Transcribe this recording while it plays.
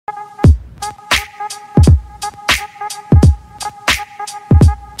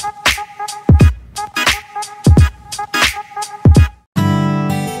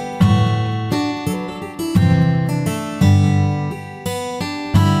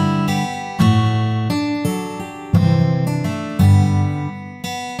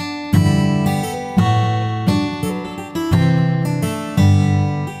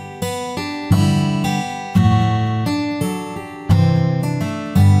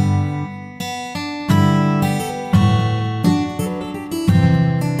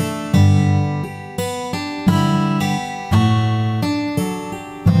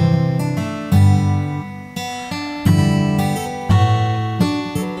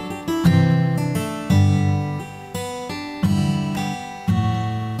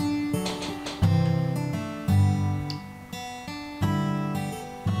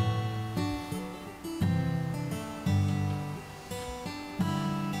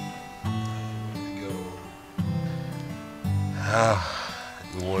You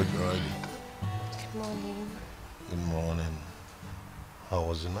work already? Good morning. Good morning. How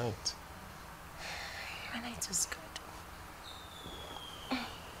was your night? My night was good.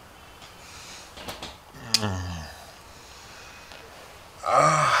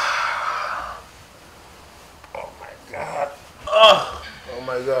 Oh my God. Oh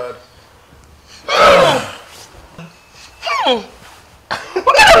my God.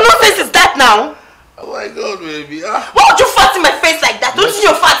 What kind of nonsense is that now? Oh my God, baby. Why would you fart in my face like that? Don't you see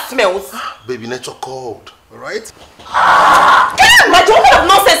your fart smells? Baby, nature called. Alright? Damn, what kind of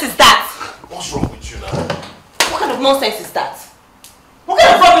nonsense is that? What's wrong with you now? What kind of nonsense is that? What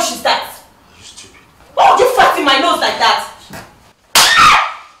kind of rubbish is that? Are you stupid? Why would you fart in my nose like that?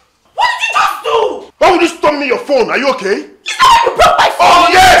 What did you just do? Why would you stop me your phone? Are you okay? Is that why you broke my phone? Oh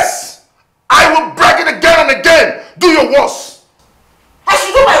yes! I will break it again and again. Do your worst. I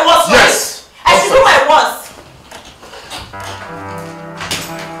should do my worst, right? Yes. I should do my worst.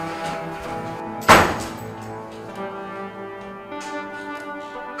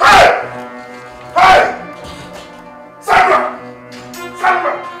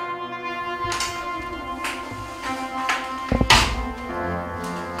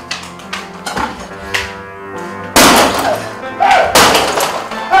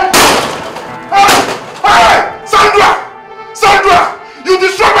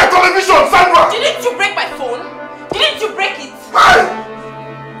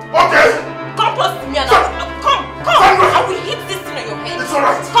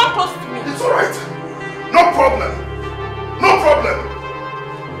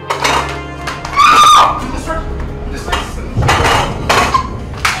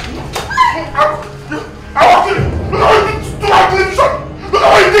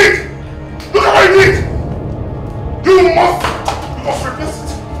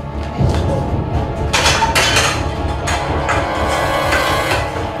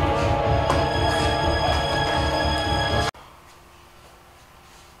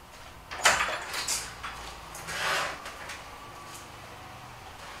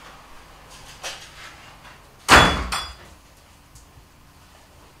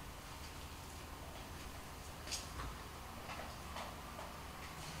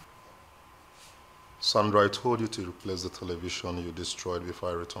 Sandra, I told you to replace the television you destroyed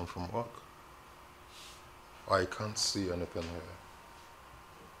before I returned from work. I can't see anything here.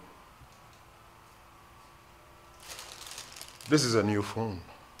 This is a new phone.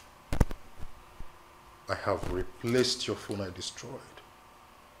 I have replaced your phone I destroyed.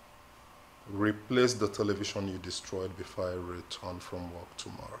 Replace the television you destroyed before I return from work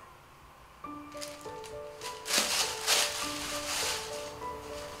tomorrow.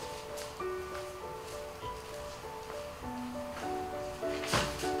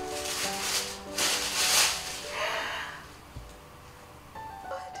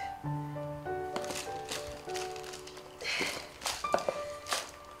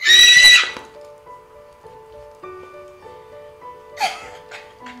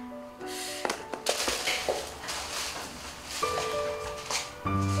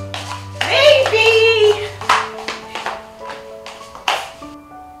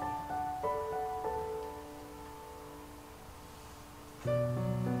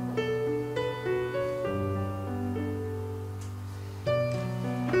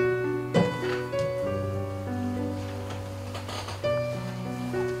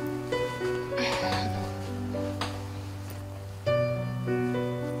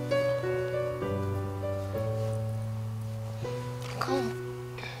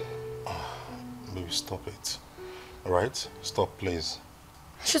 Stop it. Alright? Stop, please.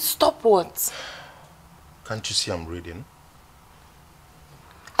 I should stop what? Can't you see I'm reading?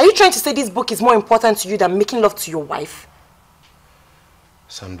 Are you trying to say this book is more important to you than making love to your wife?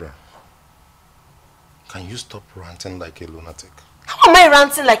 Sandra, can you stop ranting like a lunatic? How am I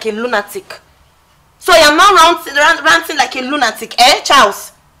ranting like a lunatic? So I am now ranting like a lunatic, eh,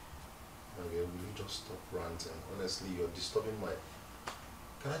 Charles? Okay, will you just stop ranting? Honestly, you're disturbing my...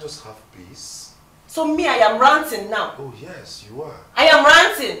 Can I just have peace? So me, I am ranting now? Oh yes, you are. I am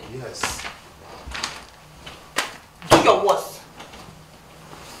ranting? Yes. Do your worst.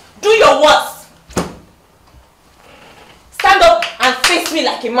 Do your worst. Stand up and face me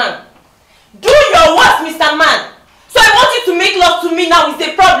like a man. Do your worst, Mr. Man. So I want you to make love to me now is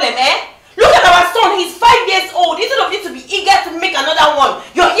the problem, eh? Look at our son, he's 5 years old. Instead of you to be eager to make another one,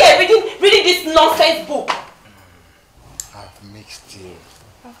 you're here reading this nonsense book. I've mixed you.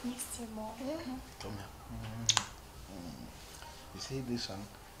 I've missed you more. Come here. You see this one?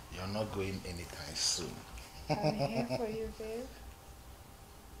 You're not going anytime soon. I'm here for you, babe.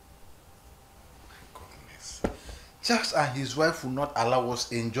 Goodness. Charles and his wife will not allow us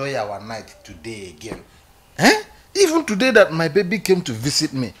enjoy our night today again. Eh? Even today that my baby came to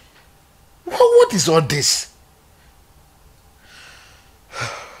visit me. What is all this?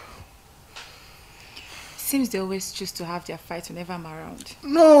 Seems they always choose to have their fight whenever I'm around.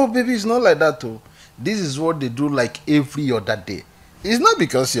 No, baby, it's not like that though. This is what they do like every other day. It's not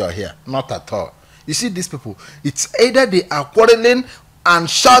because you're here, not at all. You see these people, it's either they are quarreling and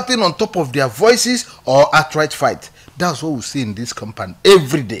shouting on top of their voices or outright fight. That's what we see in this compound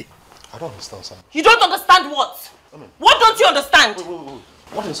every day. I don't understand, sir. You don't understand what? What don't you understand? Wait.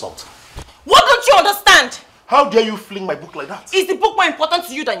 What insult? What don't you understand? How dare you fling my book like that? Is the book more important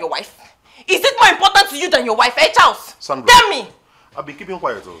to you than your wife? Is it more important to you than your wife, eh, Charles? Sandra, tell me. I've been keeping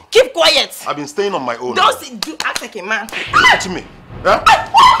quiet, though. Keep quiet. I've been staying on my own. Do act like a man. Look at me. Huh?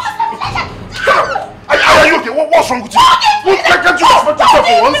 Are you okay? What's wrong with you? Can't you respect yourself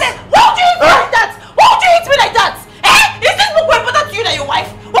for once? Why would you hit me like that? Why would you hit me like that? Eh? Is this book more important to you than your wife?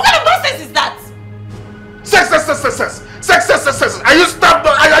 What kind of nonsense is that? Sex. Are you stabbed?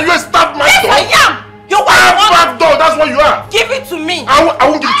 Are you a stabbed my dog? Yes, I am. Your wife I'm a stabbed dog. That's what you are. Give it to me. I won't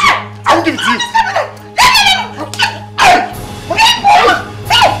give it to you. I won't give it to you.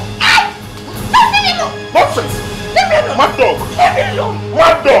 Nonsense. Leave me alone. Mad dog. Leave me alone.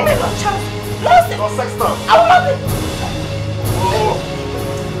 Mad dog. Leave me alone, Charles. Nonsense. No sex now. I will not be.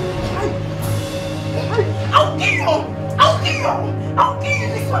 I'll kill you. I'll kill you. I'll kill you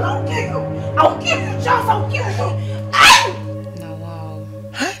this one. I'll kill you. I'll kill you, Charles. I'll kill you. Now, wow.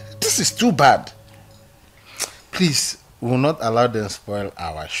 This is too bad. Please, we will not allow them spoil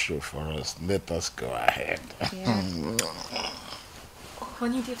our show for us. Let us go ahead. Yeah. Oh,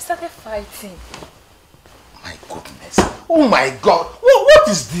 honey, they've started fighting. My goodness. Oh my God. What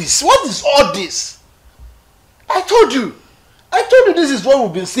is this? What is all this? I told you this is what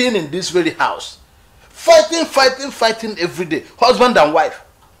we've been seeing in this very house. Fighting every day. Husband and wife.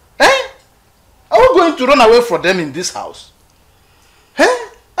 Eh? Are we going to run away from them in this house? Eh?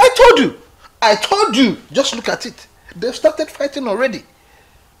 I told you. Just look at it. They've started fighting already.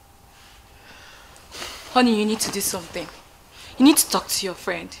 Honey, you need to do something. You need to talk to your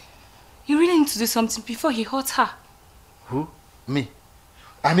friend. You really need to do something before he hurts her. Who? Me?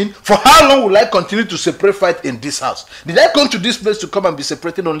 I mean, for how long will I continue to separate fight in this house? Did I come to this place to come and be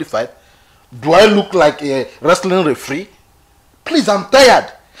separating only fight? Do I look like a wrestling referee? Please, I'm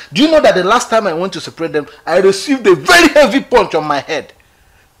tired. Do you know that the last time I went to separate them, I received a very heavy punch on my head?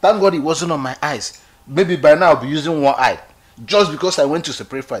 Thank God it wasn't on my eyes. Maybe by now I'll be using one eye. Just because I went to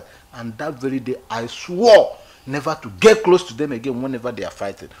separate fight. And that very day, I swore never to get close to them again whenever they are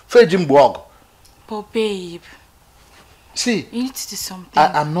fighting. Fejimborg. But babe, see, you need to do something.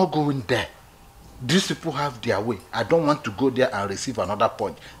 I'm not going there. These people have their way. I don't want to go there and receive another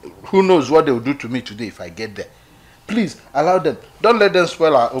punch. Who knows what they will do to me today if I get there. Please, allow them. Don't let them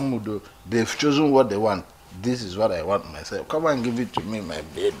spoil our own mood. They've chosen what they want. This is what I want myself. Come and give it to me, my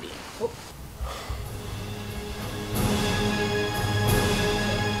baby. Oh.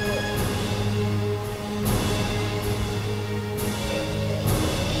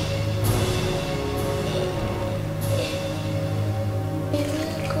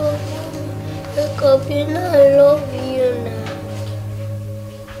 I love you now.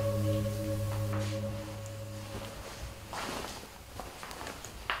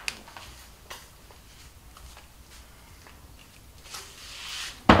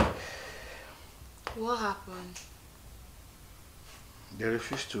 What happened? They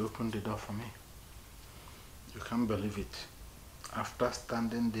refused to open the door for me. You can't believe it. After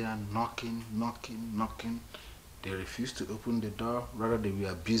standing there knocking, they refused to open the door. Rather, they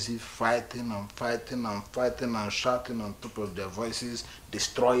were busy fighting and shouting on top of their voices,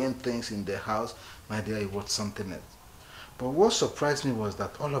 destroying things in the house. My dear, it was something else. But what surprised me was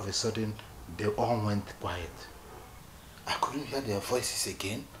that all of a sudden, they all went quiet. I couldn't hear their voices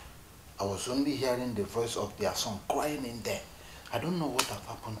again. I was only hearing the voice of their son crying in there. I don't know what has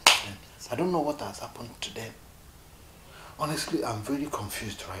happened to them. I don't know what has happened to them. Honestly, I'm very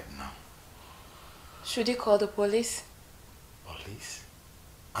confused right now. Should he call the police? Police?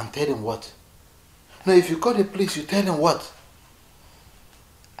 And tell them what? No, if you call the police, you tell them what?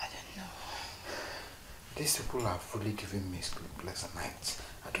 I don't know. These people are fully giving me sleepless nights.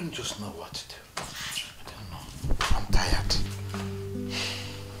 I don't just know what to do. I don't know. I'm tired.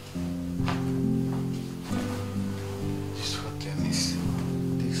 This whole thing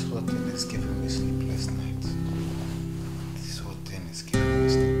is giving me sleepless nights. This whole thing is giving me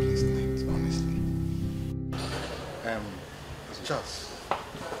sleepless nights, honestly. Charles,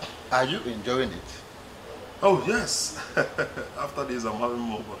 are you enjoying it? Oh, yes. After this, I'm having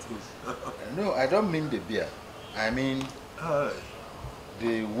more bottles. No, I don't mean the beer. I mean,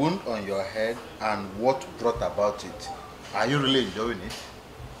 the wound on your head and what brought about it. Are you really enjoying it?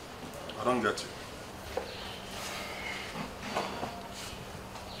 I don't get you.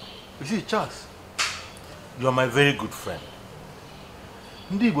 You see, Charles, you are my very good friend.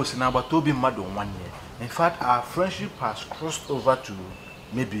 In fact, our friendship has crossed over to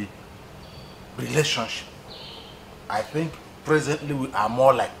maybe relationship. I think presently we are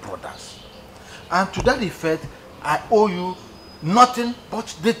more like brothers. And to that effect, I owe you nothing but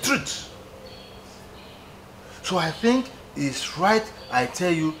the truth. So I think it's right I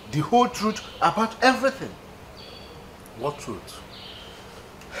tell you the whole truth about everything. What truth?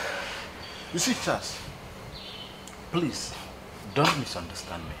 You see, Charles, please don't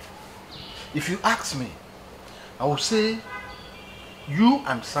misunderstand me. If you ask me, I will say you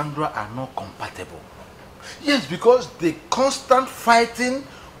and Sandra are not compatible. Yes, because the constant fighting,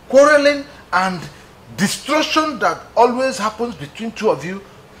 quarreling, and destruction that always happens between two of you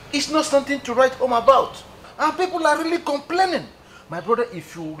is not something to write home about. And people are really complaining. My brother,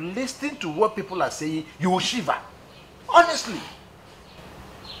 if you listen to what people are saying, you will shiver. Honestly.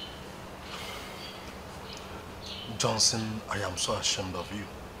 Johnson, I am so ashamed of you.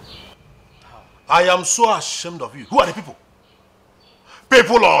 I am so ashamed of you. Who are the people?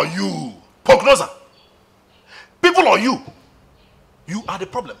 People or you? Prognoser. People or you? You are the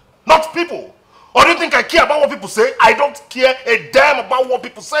problem, not people. Or do you think I care about what people say? I don't care a damn about what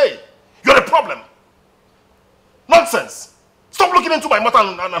people say. You're the problem. Nonsense. Stop looking into my matter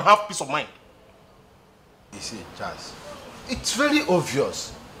and have peace of mind. You see, Charles, it's very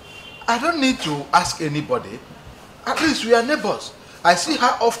obvious. I don't need to ask anybody. At least we are neighbors. I see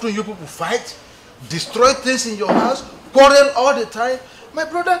how often you people fight, destroy things in your house, quarrel all the time. My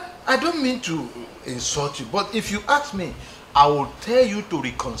brother, I don't mean to insult you, but if you ask me, I will tell you to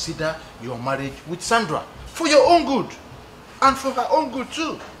reconsider your marriage with Sandra for your own good and for her own good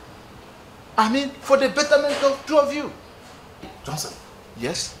too. I mean, for the betterment of two of you. Johnson.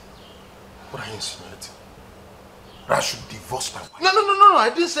 Yes? What are you insinuating? That I should divorce my wife? No, I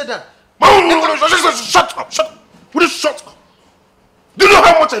didn't say that. Shut up, shut up. Will you shut up? Do you know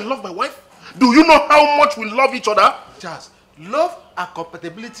how much I love my wife? Do you know how much we love each other? Charles, love and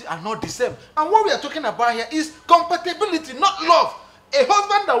compatibility are not the same. And what we are talking about here is compatibility, not love. A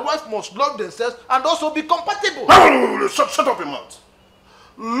husband and wife must love themselves and also be compatible. Shut up your mouth.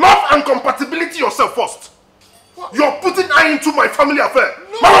 Love and compatibility yourself first. What? You're putting eye into my family affair.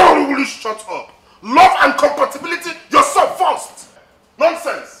 No. Will you shut up? Love and compatibility yourself first.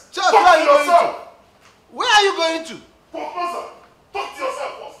 Nonsense. Charles, where are you going to? Where are you going to? Talk to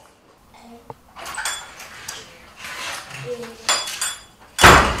yourself first.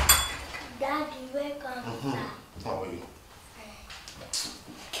 Daddy, welcome. How are you?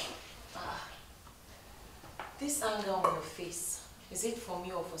 This anger on your face, is it for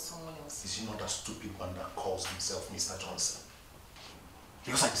me or for someone else? Is he not that stupid man that calls himself Mr. Johnson?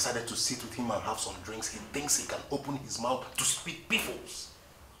 Because I decided to sit with him and have some drinks, he thinks he can open his mouth to speak piffles.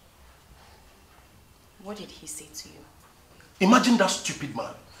 What did he say to you? Imagine that stupid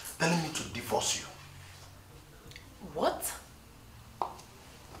man telling me to divorce you. What?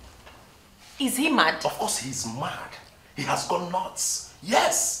 Is he mad? Of course he's mad. He has gone nuts.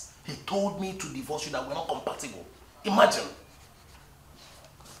 Yes, he told me to divorce you, that we're not compatible. Imagine.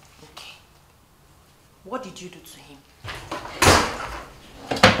 Okay. What did you do to him?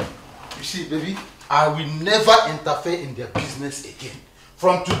 You see, baby, I will never interfere in their business again.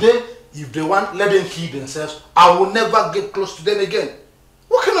 From today, if they want, let them kill themselves. I will never get close to them again.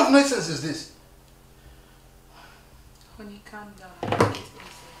 What kind of nonsense is this? Honey, calm down. Take it easy.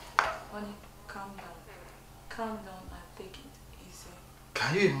 Honey, calm down. Calm down and take it easy.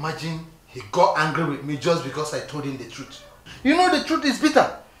 Can you imagine he got angry with me just because I told him the truth? You know the truth is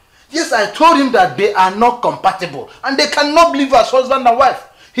bitter. Yes, I told him that they are not compatible and they cannot live as husband and wife.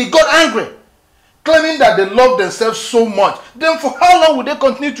 He got angry, claiming that they love themselves so much. Then for how long would they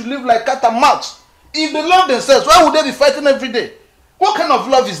continue to live like cat and mouse? If they love themselves, why would they be fighting every day? What kind of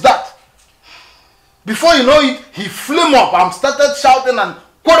love is that? Before you know it, he flamed up and started shouting and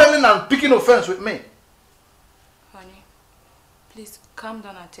quarreling and picking offense with me. Honey, please calm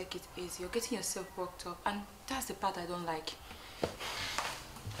down and take it easy. You're getting yourself worked up and that's the part I don't like. I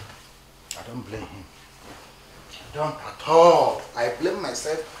don't blame him. I don't at all. I blame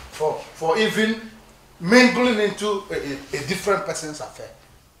myself for even mingling into a different person's affair.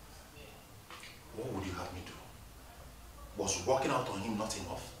 What would you have me do? Was walking out on him not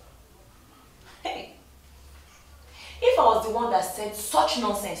enough? Hey, if I was the one that said such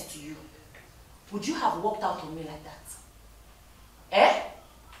nonsense to you, would you have walked out on me like that? Eh?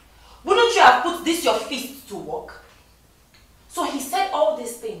 Wouldn't you you have put this your fist to work? So he said all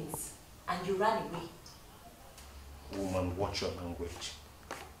these things and you ran away. Woman, watch your language.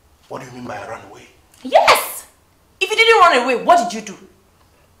 What do you mean by I ran away? Yes! If you didn't run away, what did you do?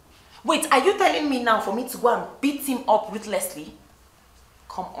 Wait, are you telling me now for me to go and beat him up ruthlessly?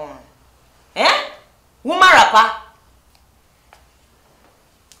 Come on. Eh? Woman rapper?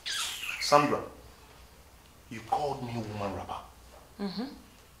 Sandra, you called me woman rapper.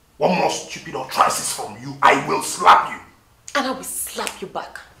 One more stupid utterances from you, I will slap you. And I will slap you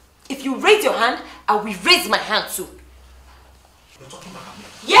back. If you raise your hand, I will raise my hand too. You're talking back at me?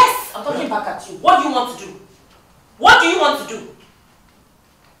 Yes, I'm talking back at you. What do you want to do? What do you want to do?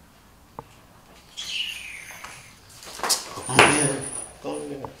 Come here.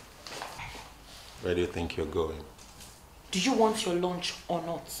 Where do you think you're going? Do you want your lunch or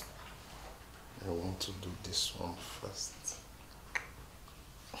not? I want to do this one first.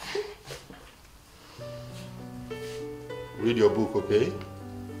 Read your book, okay?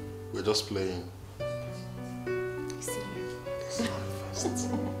 We're just playing. See you. This one first.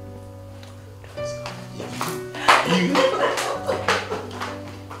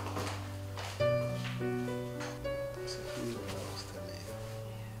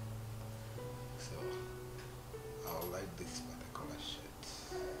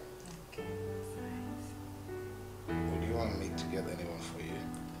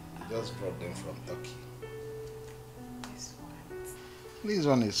 Brought them from Turkey. This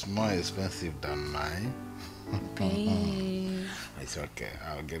one is more expensive than mine. Babe. It's okay,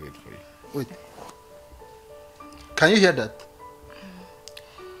 I'll get it for you. Wait. Can you hear that?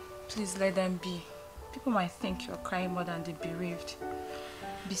 Please let them be. People might think you're crying more than the bereaved.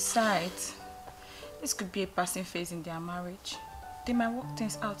 Besides, this could be a passing phase in their marriage. They might work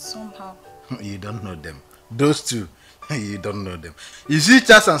things out somehow. You don't know them. Those two, you don't know them. You see,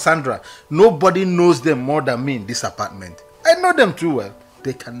 Charles and Sandra, nobody knows them more than me in this apartment. I know them too well.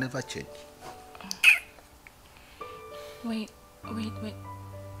 They can never change. Wait. It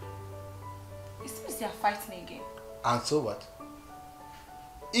seems they are fighting again. And so what?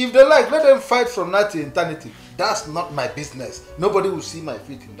 If they like, let them fight from now to eternity. That's not my business. Nobody will see my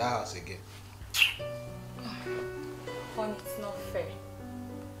feet in that house again. Honey, it's not fair.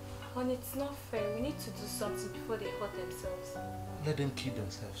 Honey, it's not fair. We need to do something before they hurt themselves. Let them kill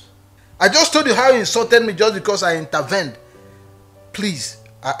themselves. I just told you how you insulted me just because I intervened. Please,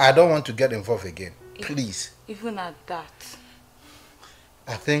 I don't want to get involved again. Please. Even at that.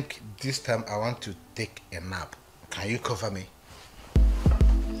 I think this time I want to take a nap. Can you cover me?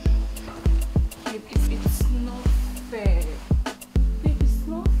 Babe, it's not fair. Babe, it's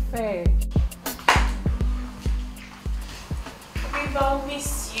not fair. Babe, I'll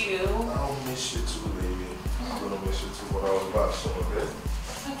miss you. I'll miss you too, baby. I'm gonna miss you too, but I'll be back soon, okay?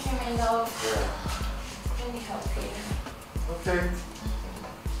 Okay, my love. Yeah. Let me help you. Okay.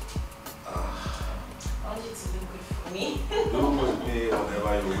 I want you to do good for me. Do with me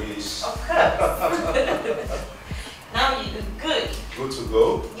whenever you wish. Of course. Now you look good. Good to go?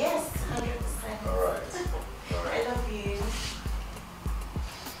 Yes, 100%. Alright. I love you.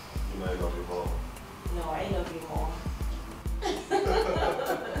 You know I love you more. No, I love you more.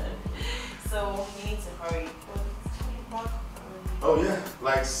 So you need to hurry. Oh yeah,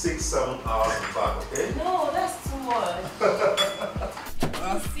 like 6-7 hours back, okay? No, that's too much.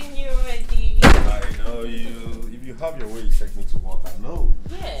 I've seen you already. I know you. If you have your way, you take me to work. I know.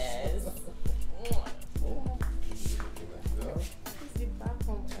 Yes. Is it back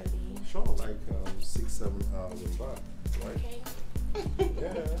home early? Sure, like 6-7 hours and back, right? Okay.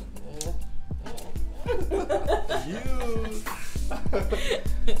 Yeah. You.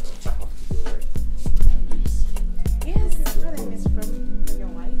 Yes, what I miss from your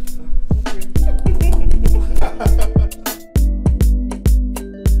wife.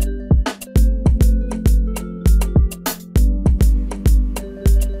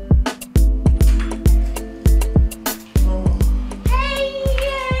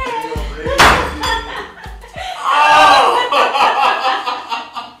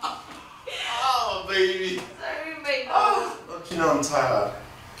 I'm tired.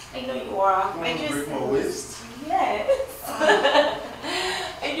 I know you are. I just break my waist. Yes.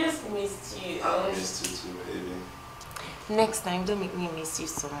 I just missed you. I missed you too, baby. Next time, don't make me miss you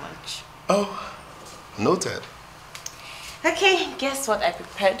so much. Oh, noted. Okay, guess what I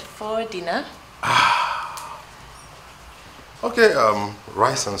prepared for dinner? Okay,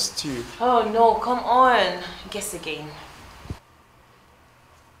 rice and stew. Oh no, come on. Guess again.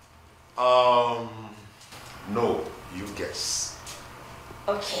 No, you guess.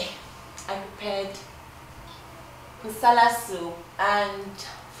 Okay, I prepared masala soup and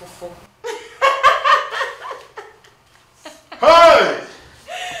fufu.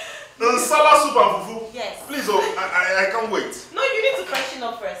 Nsala soup and fufu? Yes. Please, oh, I can't wait. No, you need to freshen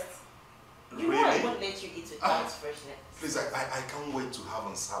up first. You know I Really? won't let you eat without freshness. Please, I can't wait to have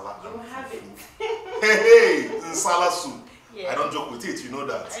Nsala You and will have it. fufu. Hey, Nsala soup. Yeah. I don't joke with it, you know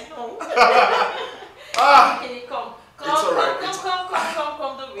that. I know. Ah! Okay, come. It's alright.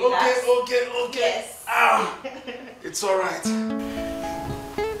 Come, don't relax. Okay. Yes. Ah! It's alright.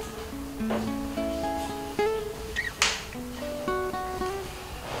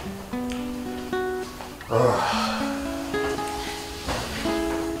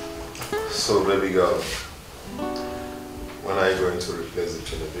 So, baby girl, when are you going to replace the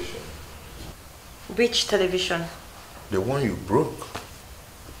television? Which television? The one you broke.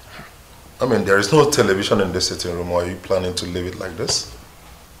 I mean, there is no television in the sitting room. Or are you planning to leave it like this?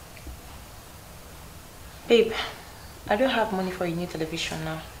 Babe, I don't have money for a new television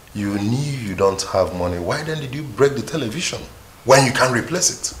now. You knew you don't have money. Why then did you break the television when you can't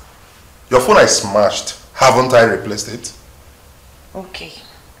replace it? Your phone is smashed. Haven't I replaced it? Okay.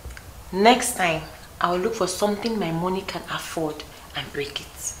 Next time, I'll look for something my money can afford and break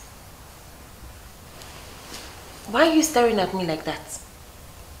it. Why are you staring at me like that?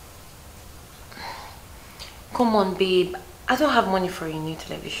 Come on, babe. I don't have money for a new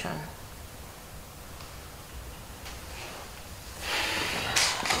television.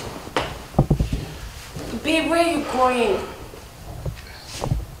 Babe, where are you going?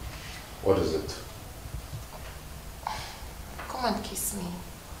 What is it? Come and kiss me.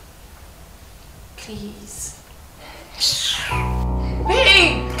 Please.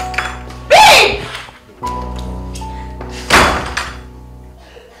 Babe! Babe!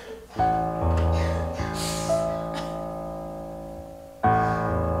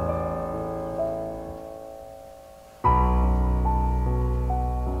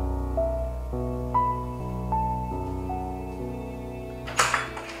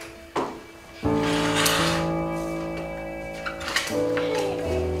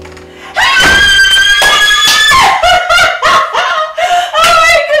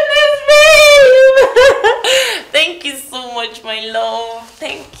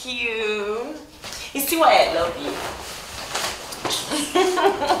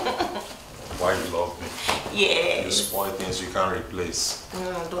 Why you love me? Yes. You spoil things you can't replace.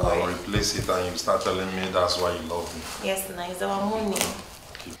 No, don't I'll worry. replace it and you start telling me that's why you love me. Yes, nice. Our money.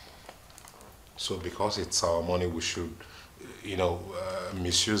 So because it's our money, we should, you know,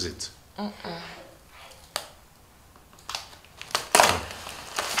 misuse it.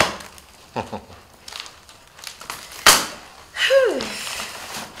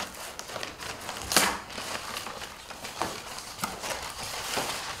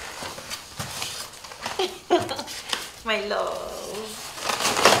 My love.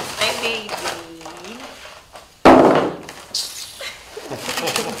 My baby.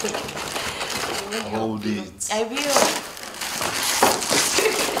 Hold it. I will.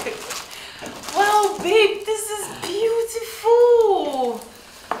 Wow, babe, this is beautiful.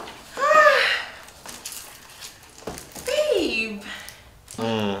 Babe.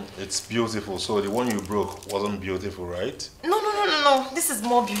 It's beautiful. So the one you broke wasn't beautiful, right? No. This is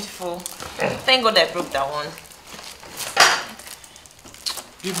more beautiful. Thank God I broke that one.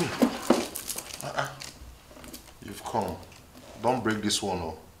 Give me. You've come. Don't break this one,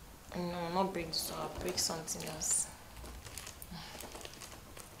 oh. No, not break this one. I'll break something else.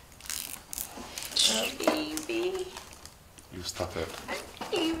 Oh, baby. You've started.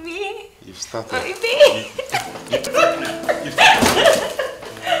 Baby. You've started. Baby.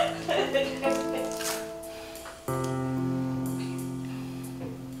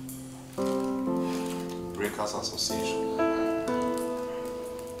 Breakers Association.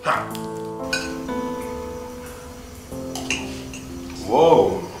 Ha!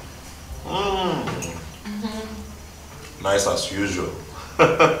 Whoa! Nice as usual.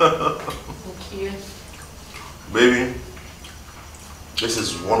 Thank you. Baby, this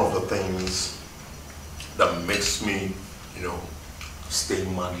is one of the things that makes me, you know, stay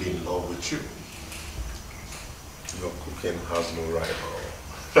madly in love with you. Your cooking has no rival.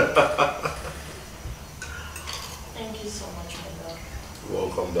 Thank you so much, my love.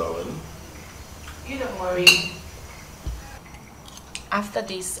 Welcome, darling. You don't worry. After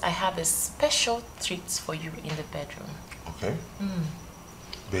this, I have a special treat for you in the bedroom. Okay.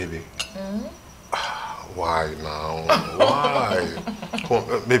 Baby. Why now? Why? Come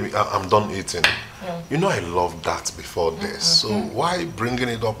on, baby, I'm done eating. You know I loved that before this. So why bringing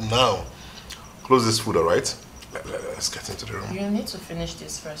it up now? Close this food, all right? Let's get into the room. You need to finish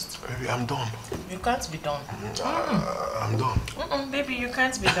this first. Baby, I'm done. You can't be done. I'm done. Baby, you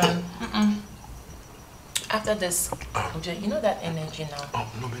can't be done. After this, you know that energy now. Oh,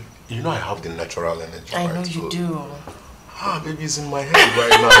 no, baby. You know I have the natural energy. I know you do. Ah, baby, it's in my head right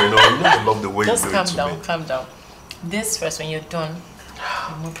now, you know. I love the way you do it to me. Just calm down. This first, when you're done,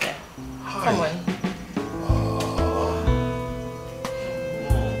 you move there. Come on.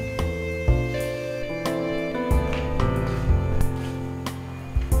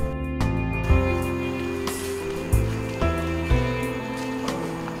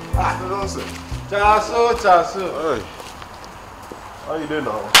 Chasu. Hey. How you doing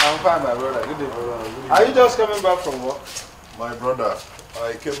now? I'm fine, my brother. Good day, brother. Are you just coming back from work? My brother,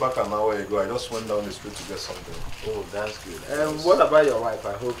 I came back an hour ago. I just went down the street to get something. Oh, that's good. What about your wife?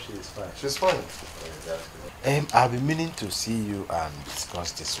 I hope she is fine. She's fine. That's good. I've been meaning to see you and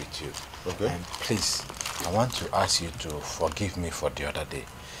discuss this with you. Okay. Please, I want to ask you to forgive me for the other day.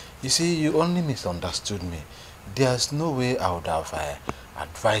 You see, you only misunderstood me. There's no way I would have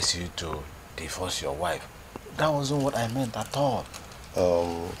advised you to divorce your wife. That wasn't what I meant at all.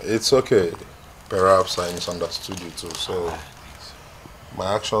 It's okay. Perhaps I misunderstood you too. So,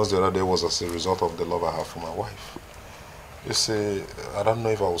 my actions the other day was as a result of the love I have for my wife. You see, I don't know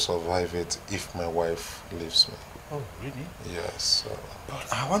if I will survive it if my wife leaves me. Oh, really? Yes. But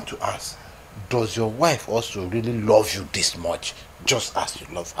I want to ask, does your wife also really love you this much, just as you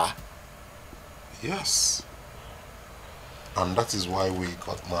love her? Yes. And that is why we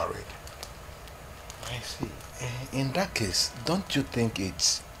got married. I see. In that case, don't you think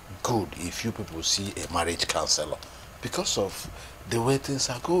it's good if you people see a marriage counselor because of the way things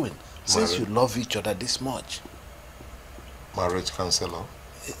are going, since you love each other this much? Marriage counselor?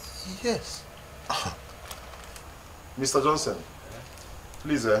 Yes. Mr. Johnson,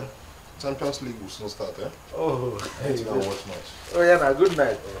 please, Champions League will soon start, Oh, hey, you watch match. Oh, yeah, now, good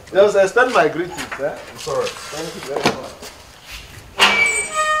night. Just extend my greetings, It's alright. Thank you very much.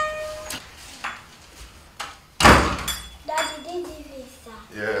 Daddy, did you visa?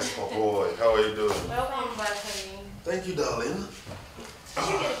 Yes, my boy. How are you doing? Welcome back, honey. Thank you, darling. Did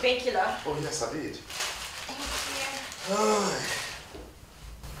you get a painkiller? Oh, yes, I did. Thank Hi. you.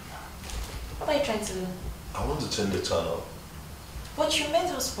 What are you trying to do? I want to change the channel. But you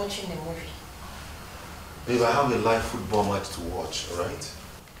meant us watching the movie. Babe, I have a live football match to watch, alright?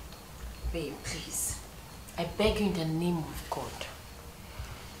 Babe, please. I beg you in the name of God.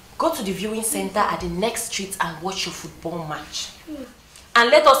 Go to the viewing center at the next street and watch your football match. And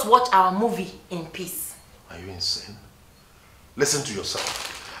let us watch our movie in peace. Are you insane? Listen to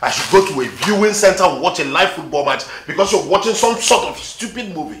yourself. I should go to a viewing center and watch a live football match because you're watching some sort of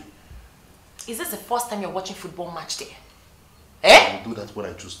stupid movie. Is this the first time you're watching football match there? I will do that when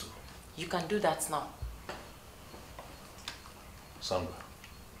I choose to. You can do that now. Sandra,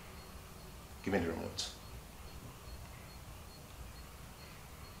 give me the remote.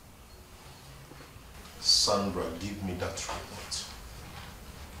 Sandra, give me that remote.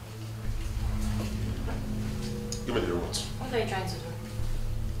 Give me the remote. What are you trying to do?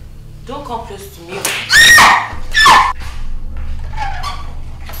 Don't come close to me.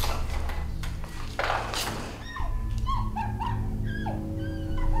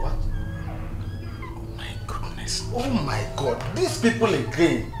 What? My goodness. Oh my God. These people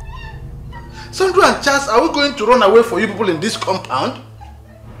again. Sandra and Charles, are we going to run away for you people in this compound?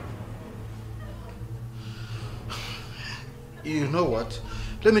 You know what?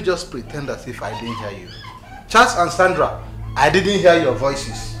 Let me just pretend as if I didn't hear you. Charles and Sandra, I didn't hear your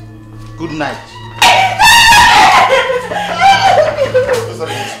voices. Good night.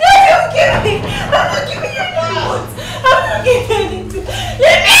 Don't give me! I'm not giving you what you want! I'm not giving anything!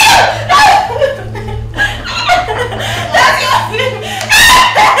 Let me out!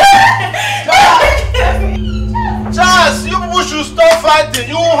 Charles, you people should stop fighting.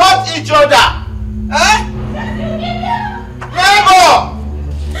 You will hurt each other. Eh? Neighbor!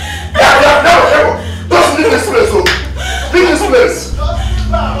 Yeah. Just leave this place, oh. Leave this place.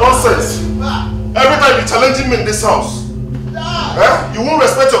 Nonsense. Every time you're challenging me in this house, you won't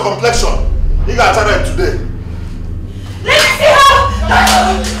respect your complexion. You got tired today. Let me see how!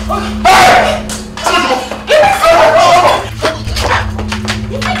 Hey!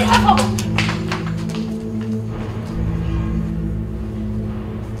 You said you have hope.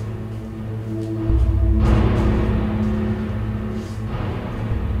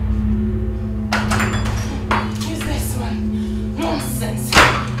 Useless man. Nonsense.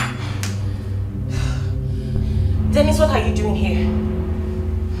 Dennis, what are you doing here?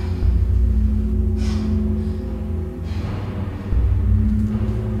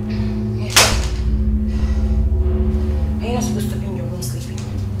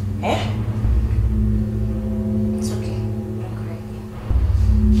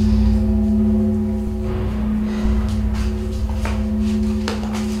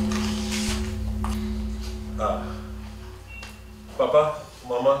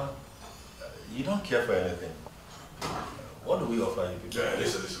 Yeah,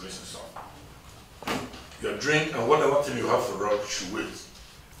 listen, son. Your drink and whatever thing you have for rub should wait.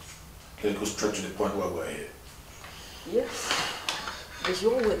 Let's go straight to the point where we're here. Yes. But you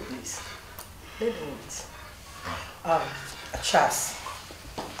wait, please. Let me wait. Charles.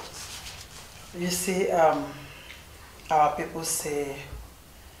 You see, our people say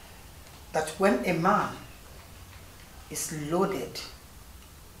that when a man is loaded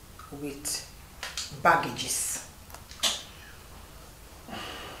with baggages,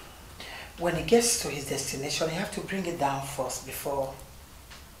 when he gets to his destination, he has to bring it down first before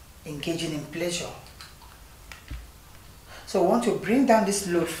engaging in pleasure. So we want to bring down this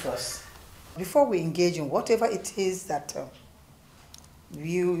load first before we engage in whatever it is that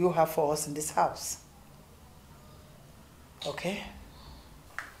you have for us in this house. Okay?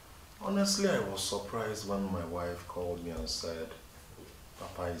 Honestly, I was surprised when my wife called me and said,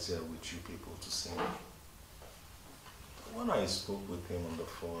 Papa is here with you people to sing. When I spoke with him on the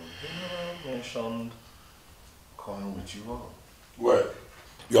phone, he never mentioned coming with you all. Well,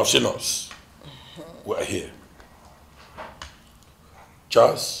 you have seen us. We're here.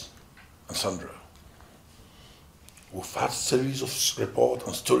 Charles and Sandra. We've had a series of reports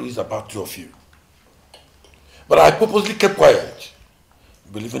and stories about two of you. But I purposely kept quiet,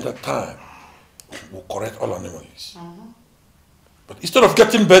 believing that time will correct all anomalies. But instead of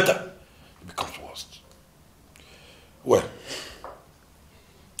getting better, it becomes worse. Well,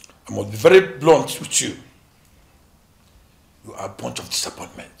 I must be very blunt with you. You are a bunch of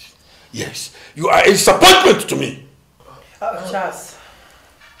disappointment. Yes, you are a disappointment to me. Charles,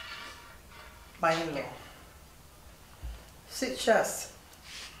 my in-law. See, Charles,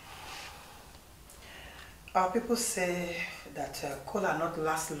 our people say that cola not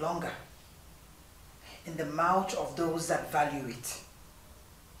lasts longer in the mouth of those that value it.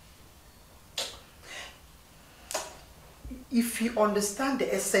 If you understand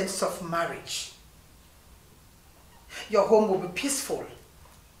the essence of marriage, your home will be peaceful.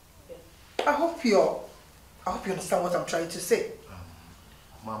 I hope you understand what I'm trying to say.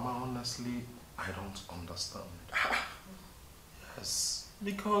 Mama, honestly, I don't understand. Yes,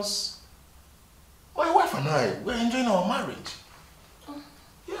 because my wife and I, we're enjoying our marriage.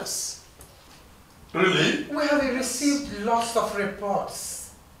 Yes. Really? We have received lots of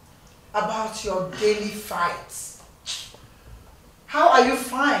reports about your daily fights. How are you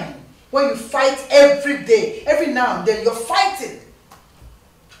fine when you fight every day? Every now and then you're fighting.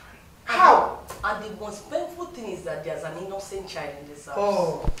 How? And the most painful thing is that there's an innocent child in this house.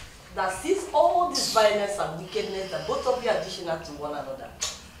 Oh. That sees all this violence and wickedness that both of you are additional to one another.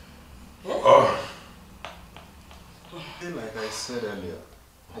 Oh. Like I said earlier,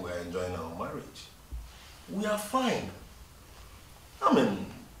 we're enjoying our marriage. We are fine. I mean,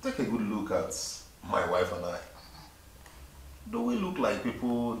 take a good look at my wife and I. Do we look like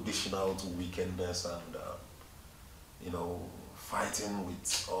people dishing out wickedness and, fighting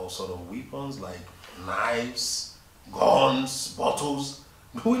with all sort of weapons like knives, guns, bottles?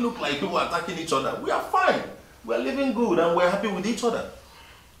 Do we look like people attacking each other? We are fine. We are living good and we're happy with each other.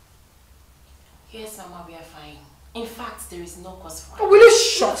 Yes, Mama, we are fine. In fact, there is no cause for alarm. Will you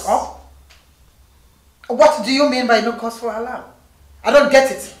shut up? What do you mean by no cause for alarm? I don't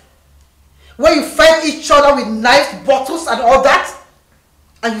get it. When you fight each other with knives, bottles and all that,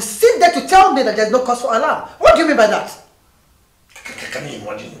 and you sit there to tell me that there's no cause for alarm. What do you mean by that? Can you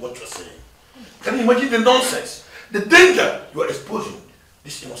imagine what you're saying? Can you imagine the nonsense? The danger you are exposing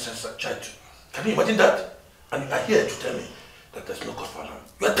this innocent child to? Can you imagine that? And you are here to tell me that there's no cause for alarm.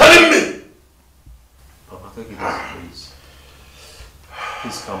 You are telling me! Papa, take it easy, please.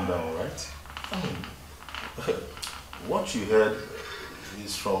 Please calm down, alright? What you heard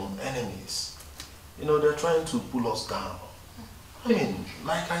is from enemies. They're trying to pull us down. I mean,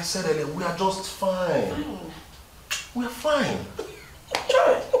 like I said earlier, we are just fine. We are fine.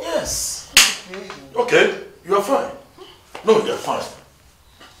 Yes. Okay, you are fine. No, you are fine.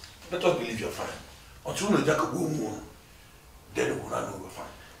 Let us believe you are fine. Until we get a wound, then we will not know we are fine.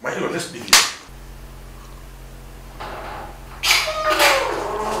 My lord, let's leave here.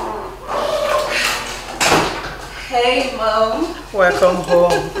 Hey, Mom. Welcome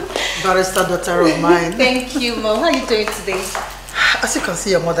home, barrister daughter of mine. Thank you, Mom. How are you doing today? As you can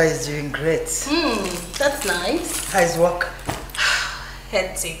see, your mother is doing great. That's nice. How's work?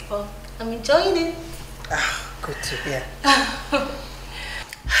 Hectic, but I'm enjoying it. Good to hear.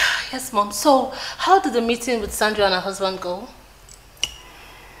 Yes, Mom. So, how did the meeting with Sandra and her husband go?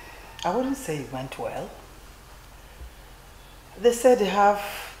 I wouldn't say it went well. They said they have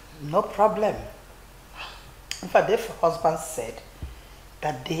no problem. In fact, their husband said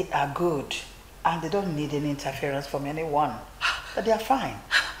that they are good and they don't need any interference from anyone. But they are fine.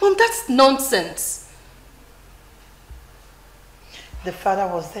 Mom, that's nonsense. The father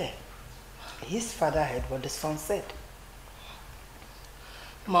was there. His father heard what the son said.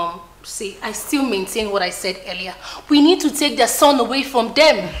 Mom, see, I still maintain what I said earlier. We need to take their son away from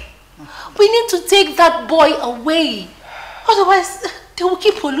them. We need to take that boy away. Otherwise, they will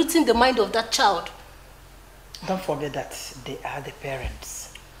keep polluting the mind of that child. Don't forget that they are the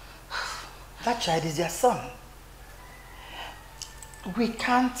parents. That child is their son. We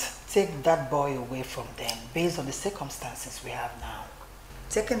can't take that boy away from them based on the circumstances we have now.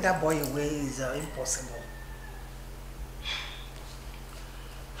 Taking that boy away is impossible.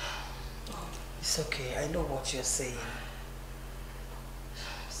 It's okay, I know what you're saying.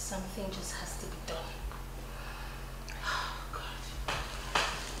 Something just has to be done. Oh, God.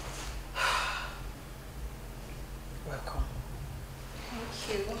 Welcome.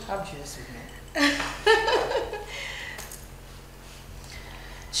 Thank you. Have juice with me.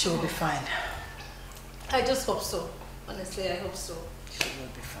 She will be fine. I just hope so. Honestly, I hope so. She will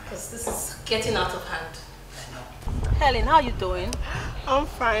be fine. Because this is getting out of hand. I know. Helen, how are you doing? I'm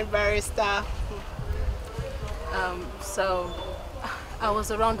fine, barrister. So I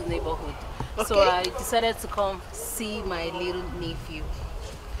was around the neighborhood. Okay. So I decided to come see my little nephew.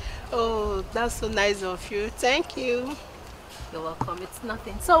 Oh, that's so nice of you. Thank you. You're welcome. It's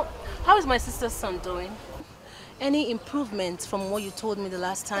nothing. So, how is my sister's son doing? Any improvement from what you told me the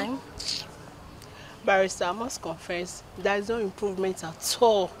last time? Barrister, I must confess, there is no improvement at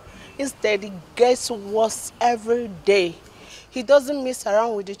all. Instead, it gets worse every day. He doesn't mess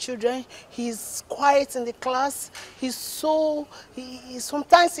around with the children. He's quiet in the class.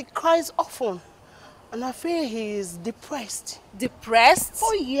 Sometimes he cries often. And I feel he is depressed. Depressed?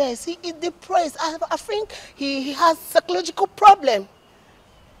 Oh yes, he is depressed. I think he has psychological problem.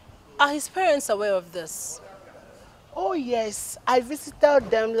 Are his parents aware of this? Oh yes, I visited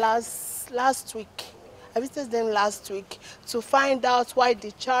them last week. I visited them last week to find out why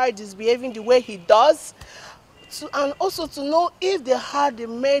the child is behaving the way he does. And also to know if they had a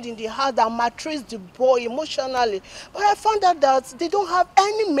maid in the house that maltreats the boy emotionally. But I found out that they don't have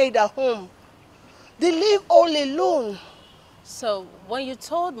any maid at home. They live all alone. So, when you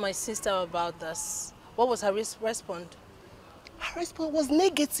told my sister about this, what was her response? Her response was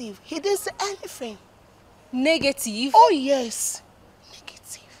negative. He didn't say anything. Negative? Oh, yes.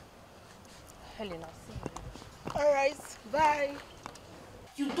 Negative. Helen, I'll see you. All right, bye.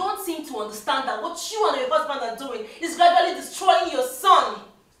 You don't seem to understand that what you and your husband are doing is gradually destroying your son.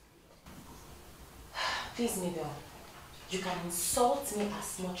 Please, Mabel, you can insult me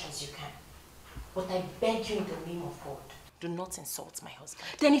as much as you can. But I beg you in the name of God, do not insult my husband.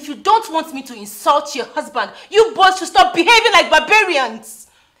 Then if you don't want me to insult your husband, you both should stop behaving like barbarians.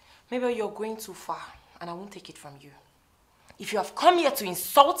 Mabel, you're going too far, and I won't take it from you. If you have come here to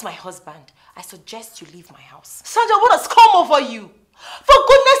insult my husband, I suggest you leave my house. Sandra, what has come over you? For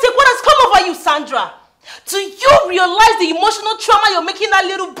goodness sake, what has come over you, Sandra? Do you realize the emotional trauma you're making that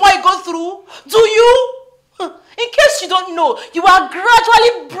little boy go through? Do you? In case you don't know, you are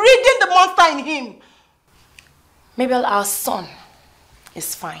gradually breeding the monster in him. Mabel, our son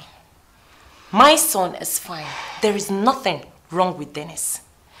is fine. My son is fine. There is nothing wrong with Dennis.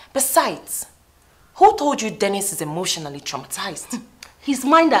 Besides, who told you Dennis is emotionally traumatized? His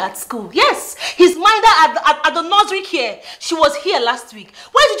minder at school. Yes, his minder at the nursery care. She was here last week.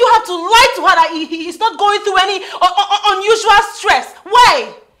 Why did you have to lie to her that he's not going through any unusual stress?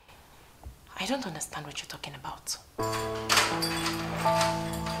 Why? I don't understand what you're talking about.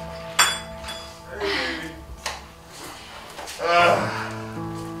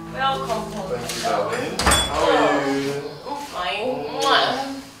 Welcome home. Thank you, darling. How are you? I'm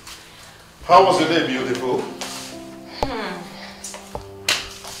fine. How was your day, beautiful?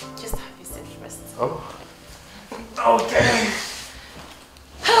 Just have a seat first. Oh. Okay.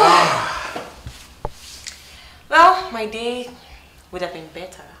 Well, my day would have been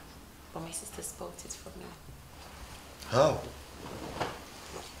better, but my sister spoiled it for me. How?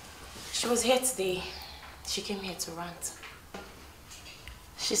 She was here today. She came here to rant.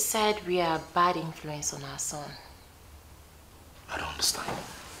 She said we are a bad influence on our son. I don't understand.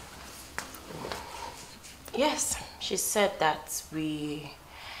 Yes, she said that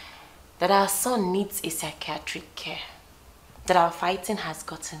our son needs a psychiatric care. That our fighting has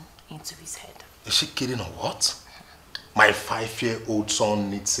gotten into his head. Is she kidding or what? My 5-year-old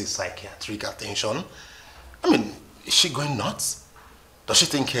son needs a psychiatric attention? I mean, is she going nuts? Does she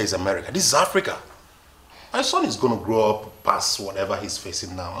think here is America? This is Africa. My son is going to grow up past whatever he's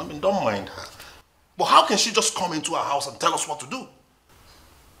facing now. I mean, don't mind her. But how can she just come into our house and tell us what to do?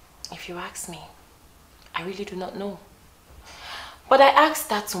 If you ask me, I really do not know. But I asked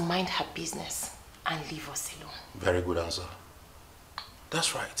her to mind her business and leave us alone. Very good answer.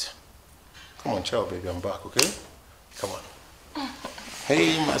 That's right. Come on, child, baby, I'm back, okay? Come on.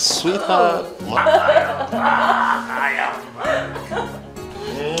 Hey, my sweetheart.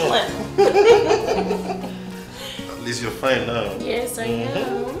 At least you're fine now. Yes, I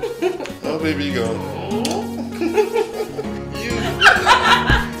am. Oh, baby, go. You.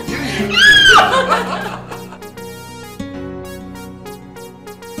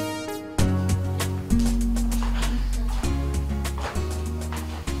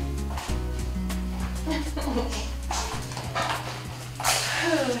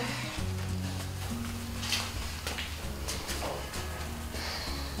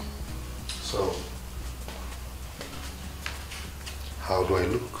 So, how do I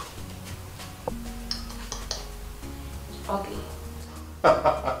look? Ugly.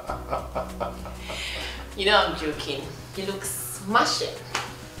 You know I'm joking. You look smashing.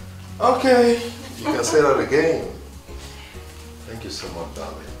 Okay, you can say that again. Thank you so much,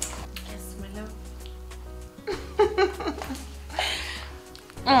 darling. Yes, my love.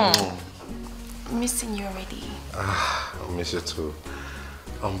 Missing you already. I miss you too.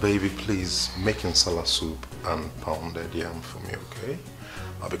 Baby, please make insala soup and pounded yam for me, okay?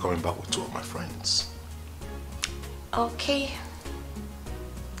 I'll be coming back with 2 of my friends. Okay.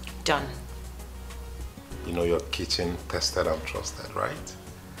 Done. You know your kitchen tested and trusted, right?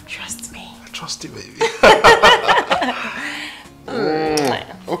 Trust me. I trust you, baby.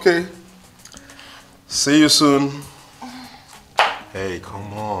 Okay. See you soon. Hey,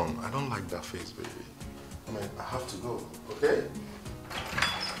 come on. I don't like that face, baby. I mean, I have to go, okay?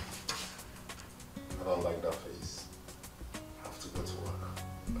 I don't like that face. I have to go to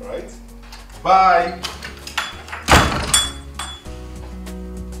work. Alright? Bye!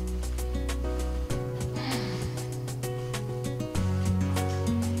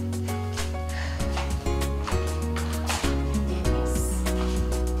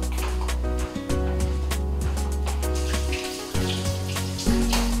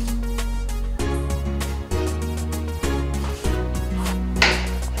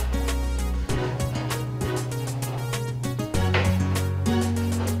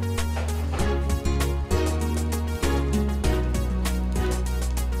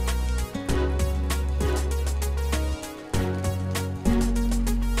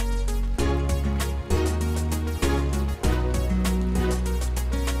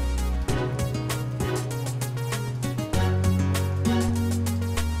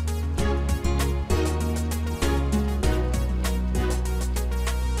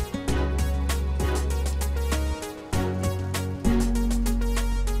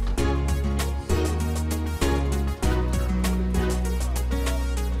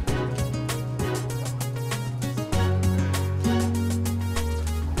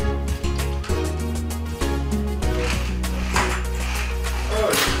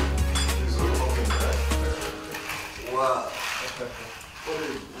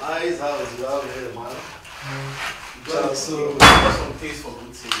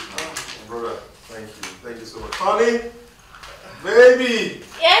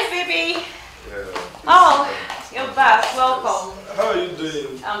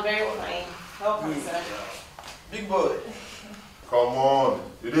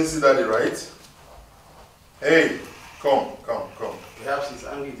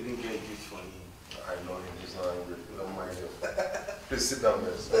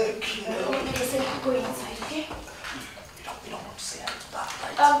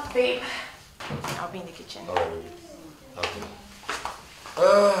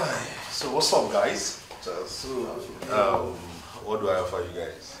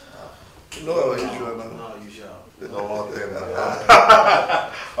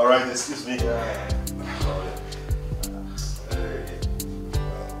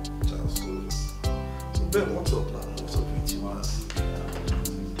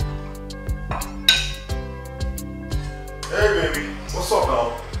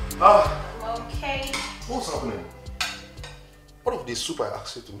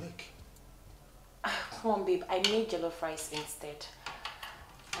 To make. Come on, babe. I made jollof rice instead.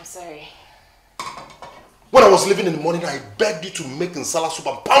 I'm sorry. When I was leaving in the morning, I begged you to make insala soup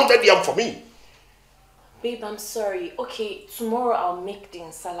and pounded yam for me. Babe, I'm sorry. Okay, tomorrow I'll make the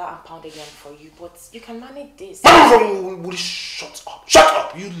insala and pounded yam for you, but you can manage this. Shut up. Shut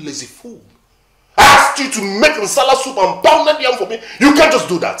up, you lazy fool. I asked you to make insala soup and pounded yam for me. You can't just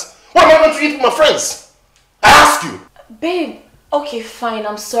do that. What am I going to eat with my friends? I asked you. Babe. Okay, fine,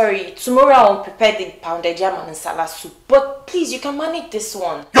 I'm sorry. Tomorrow I'll prepare the pounded yam and insala soup. But please, you can manage this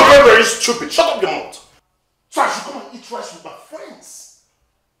one. You're very, very stupid. Shut up your mouth. So I should come and eat rice with my friends.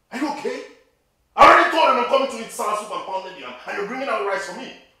 Are you okay? I already told them I'm coming to eat salad soup and pounded yam, and you're bringing out rice for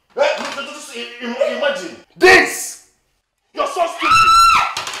me. Just imagine. This! You're so stupid.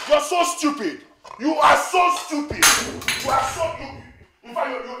 You're so stupid. You are so stupid. You are so stupid. In fact,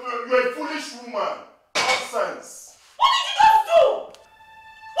 you're a foolish woman. Nonsense. What did you just do?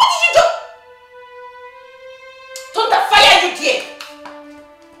 What did you do? Don't I fire you there?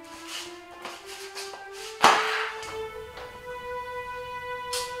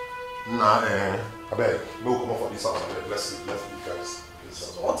 Nah, I beg. We'll come up for this house. Let's leave, guys.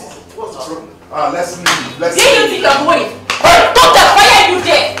 What is it? What's the problem? Let's leave. Let's Where you think you're going? Don't I fire you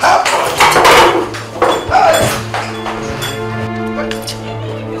there?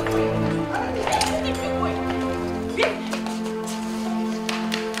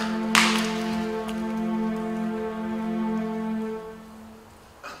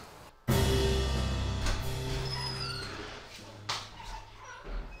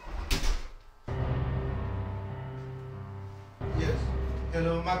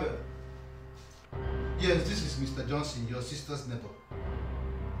 Hello, Mabel. Yes, this is Mr. Johnson, your sister's neighbor.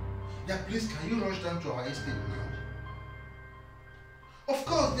 Yeah, please, can you rush down to our estate now? Of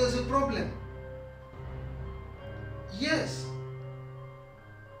course, there's a problem. Yes.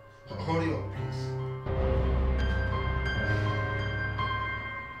 Hurry up, please.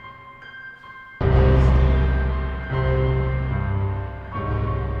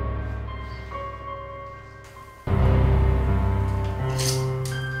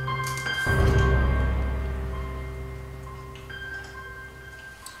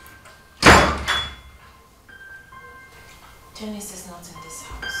 Janice is not in this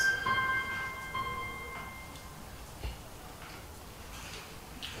house.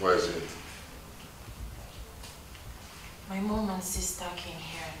 Where is it? My mom and sister came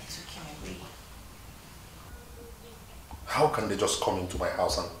here and took him away. How can they just come into my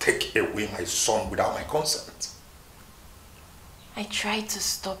house and take away my son without my consent? I tried to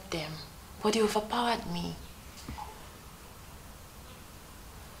stop them, but they overpowered me.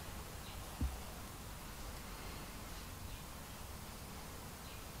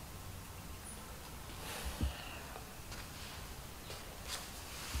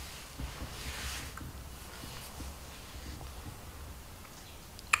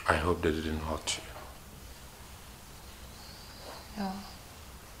 I hope they didn't hurt you. No.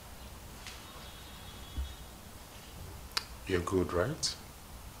 You're good, right?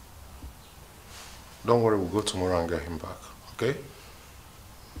 Don't worry, we'll go tomorrow and get him back, okay?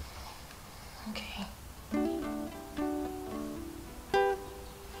 Okay.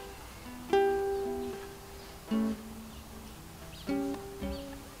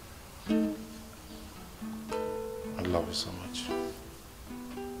 I love you so much.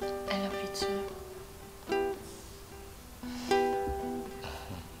 I love you too.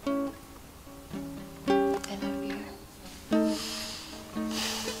 I love you.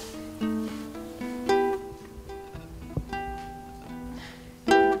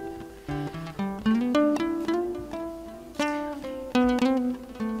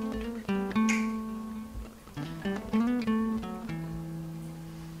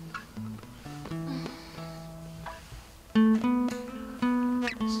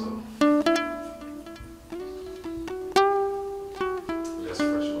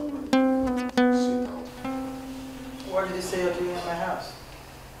 What did you say you're doing at my house?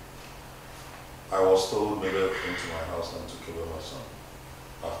 I was told maybe I came to my house and took away my son.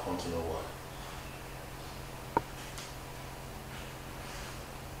 I've come to know why.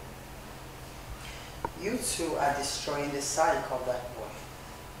 You two are destroying the psyche of that boy.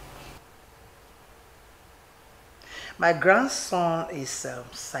 My grandson is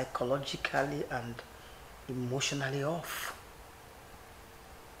psychologically and emotionally off.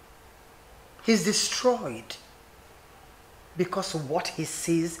 He's destroyed because of what he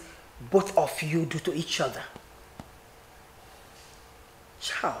sees both of you do to each other.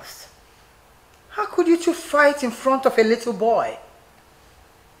 Charles, how could you two fight in front of a little boy?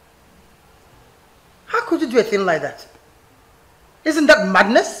 How could you do a thing like that? Isn't that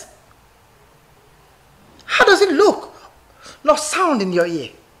madness? How does it look? Not sound in your ear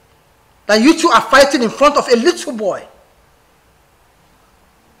that you two are fighting in front of a little boy.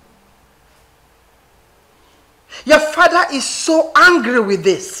 Your father is so angry with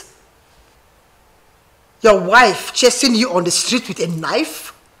this. Your wife chasing you on the street with a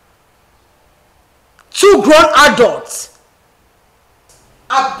knife. Two grown adults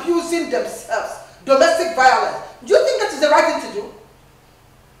abusing themselves. Domestic violence. Do you think that is the right thing to do?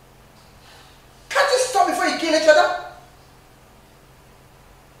 Can't you stop before you kill each other?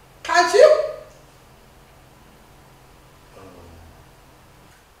 Can't you?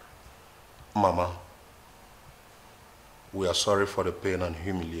 Mama, we are sorry for the pain and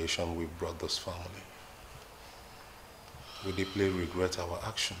humiliation we brought this family. We deeply regret our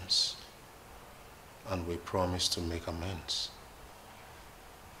actions, and we promise to make amends.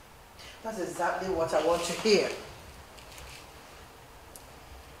 That's exactly what I want to hear.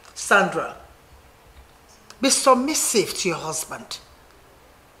 Sandra, be submissive to your husband.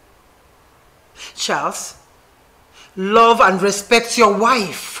 Charles, love and respect your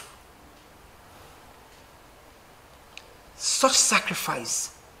wife. Such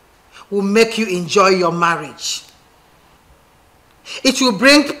sacrifice will make you enjoy your marriage. It will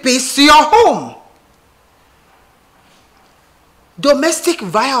bring peace to your home. Domestic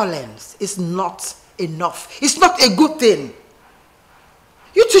violence is not enough. It's not a good thing.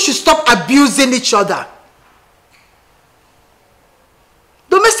 You two should stop abusing each other.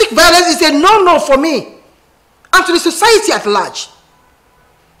 Domestic violence is a no-no for me and to the society at large.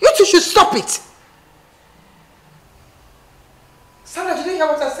 You two should stop it. Sandra, did you hear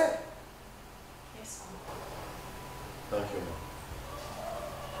what I said? Yes, Mom. Thank you, Mom.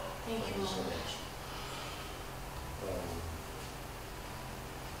 Thank you so much.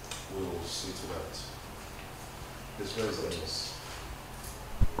 We will see to that. This where is Dennis?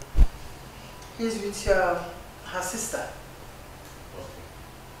 He's with her sister.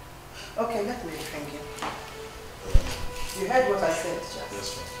 Okay, let me thank you. You heard what I said, Jess?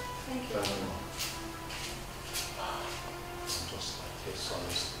 Yes, ma'am. Thank you. Thank you, Mom. I'm just like his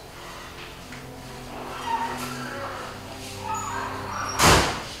son's.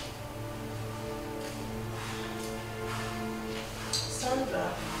 Sandra.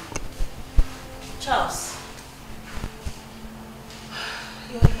 Charles.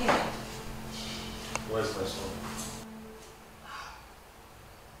 You're here. Where's my son?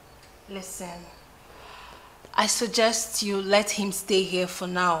 Listen, I suggest you let him stay here for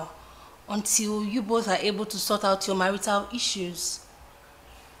now until you both are able to sort out your marital issues.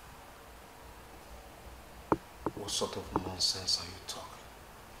 What sort of nonsense are you talking?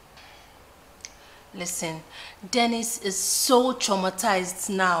 Listen, Dennis is so traumatized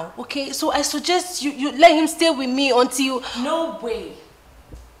now, okay? So I suggest you let him stay with me until... No way.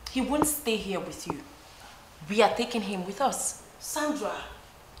 He won't stay here with you. We are taking him with us. Sandra,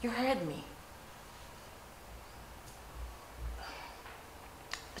 you heard me.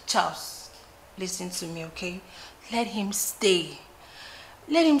 Charles, listen to me, okay? Let him stay.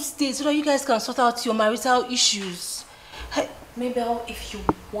 Let him stay so that you guys can sort out your marital issues. Mabel, if you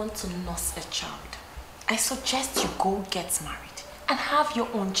want to nurse a child, I suggest you go get married and have your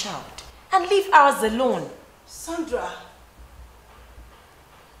own child and leave ours alone. Sandra,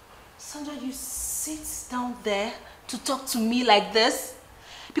 you sit down there to talk to me like this?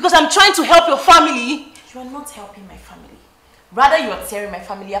 Because I'm trying to help your family. You are not helping my family. Rather, you are tearing my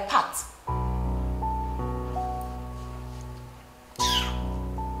family apart.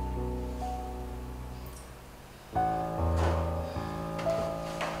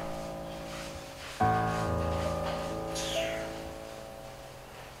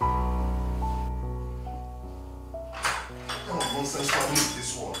 Nonsense family is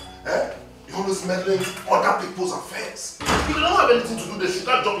this one. Eh? You always meddling with other people's affairs. If you don't have anything to do, they should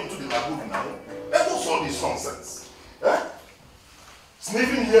not jump into the lagoon now. Eh? What's all this nonsense? Eh?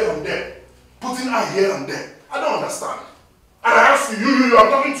 Sniffing here and there, putting eye here and there. I don't understand. And I ask you, I'm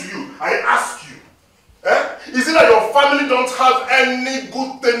talking to you. I ask you. Eh? Is it that your family don't have any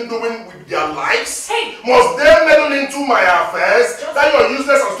good thing doing with their lives? Hey! Must they meddle into my affairs? That you're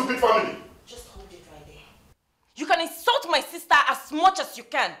useless and stupid family? Just hold it right there. You can insult my sister as much as you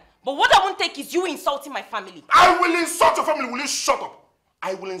can, but what I won't take is you insulting my family. I will insult your family. Will you shut up?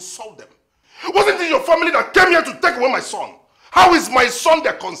 I will insult them. Wasn't it your family that came here to take away my son? How is my son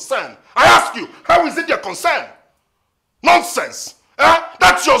their concern? I ask you, how is it their concern? Nonsense. Eh?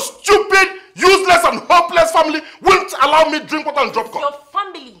 That's your stupid, useless and hopeless family won't allow me drink water and drop corn. Your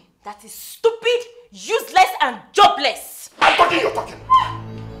family that is stupid, useless and jobless. I'm talking, you're talking.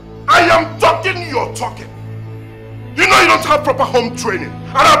 I am talking, you're talking. You know you don't have proper home training,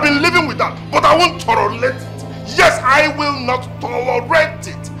 and I've been living with that, but I won't tolerate it. Yes, I will not tolerate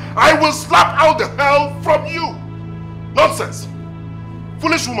it. I will slap out the hell from you. Nonsense.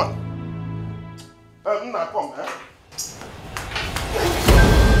 Foolish woman. Now come, eh?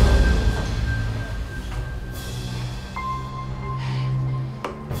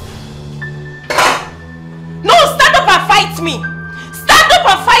 No, stand up and fight me. Stand up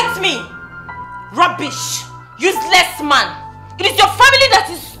and fight me. Rubbish. Useless man. It is your family that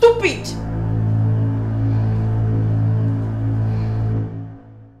is stupid.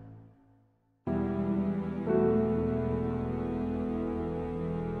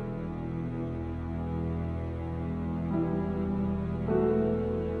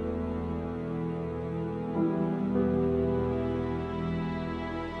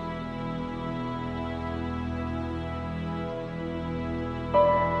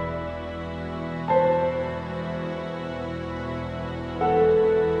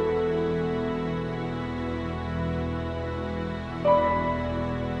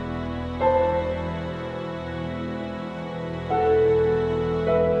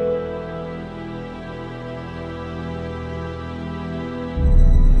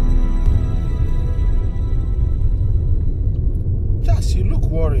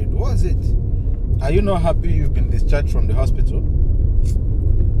 Are you not happy you've been discharged from the hospital?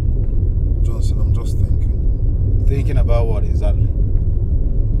 Johnson, I'm just thinking. Thinking about what exactly?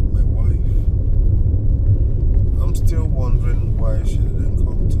 My wife. I'm still wondering why she didn't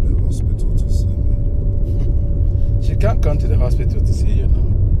come to the hospital to see me. She can't come to the hospital to see you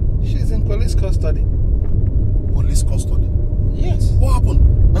now. She's in police custody. Police custody? Yes. What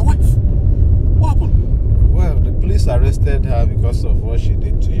happened? My wife? What happened? Well, the police arrested her because of what she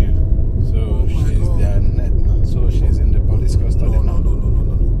did to you. So she's their net now. So she's in the police custody now. No.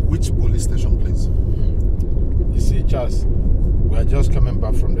 Which police station, please? You see, Charles, we're just coming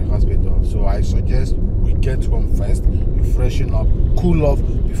back from the hospital. So I suggest we get home first, you freshen up, cool off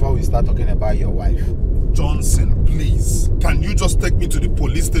before we start talking about your wife. Johnson, please. Can you just take me to the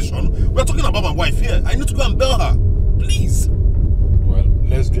police station? We're talking about my wife here. I need to go and bail her. Please. Well,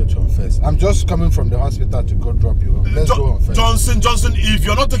 let's get home first. I'm just coming from the hospital to go drop you home. Let's go home first. Johnson, if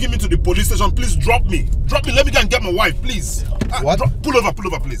you're not taking me to the police station, please drop me. Drop me. Let me go and get my wife, please. What? Pull over,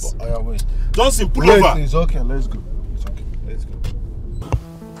 please. Oh, yeah, wait. Johnson, pull over. It's okay. Let's go. It's okay. Let's go.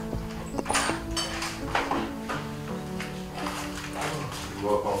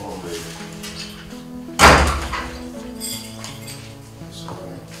 Welcome home, baby.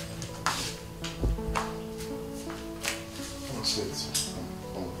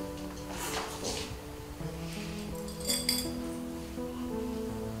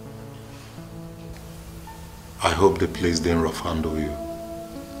 I hope the police didn't rough handle you.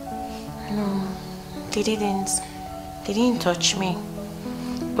 No, they didn't. They didn't touch me.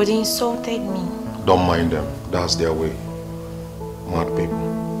 But they insulted me. Don't mind them. That's their way. Mad people.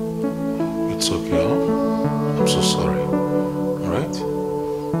 It's okay, huh? I'm so sorry. Alright?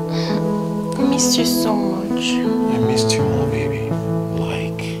 I missed you so much. I missed you more, baby.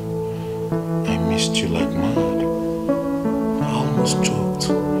 I missed you like mad. I almost choked.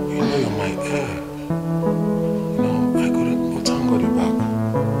 You know you're my heir. You know, I couldn't, but thank God you're back.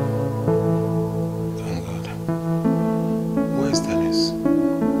 Thank God. Where's Dennis?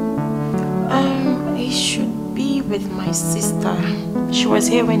 He should be with my sister. She was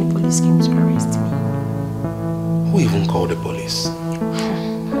here when the police came to arrest me. Who even called the police?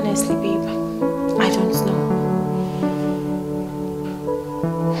 Honestly, babe, I don't know.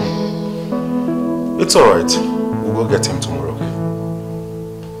 It's alright. We'll go get him tomorrow, okay?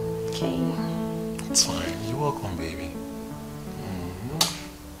 Okay. It's fine. You're welcome, baby.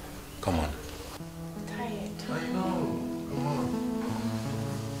 Come on. Tired. I know. Come on.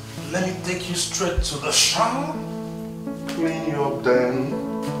 Let me take you straight to the shower. Clean you up then.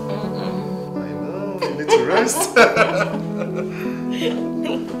 I know. You need to rest.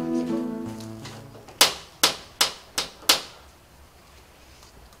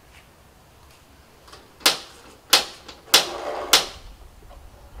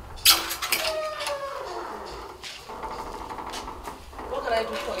 What can I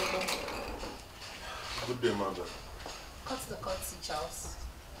do for you? Good day, mother. Cut the curtsy, Charles.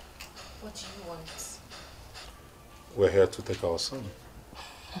 What do you want? We're here to take our son.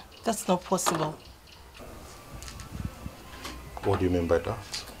 That's not possible. What do you mean by that?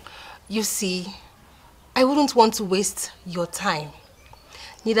 You see, I wouldn't want to waste your time.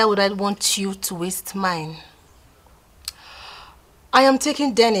 Neither would I want you to waste mine. I am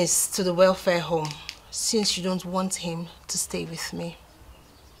taking Dennis to the welfare home since you don't want him to stay with me.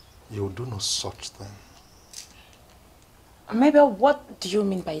 You will do no such thing. Mabel, what do you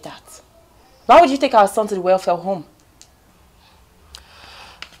mean by that? Why would you take our son to the welfare home?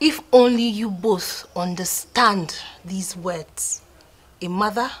 If only you both understand these words, a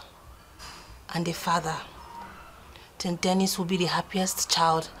mother and a father, then Dennis will be the happiest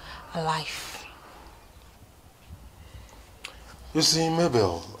child alive. You see,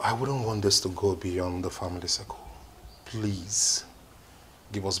 Mabel, I wouldn't want this to go beyond the family circle. Please,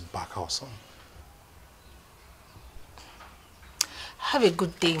 give us back our son. Have a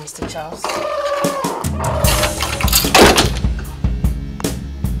good day, Mr. Charles.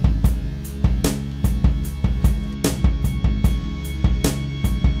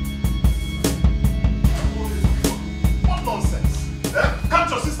 What nonsense? Can't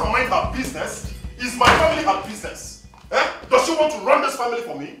your sister mind her business? Is my family her business? Does she want to run this family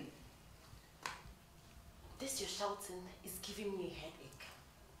for me? This your shouting is giving me a headache.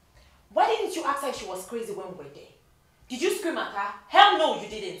 Why didn't you ask her if she was crazy when we were there? Did you scream at her? Hell no, you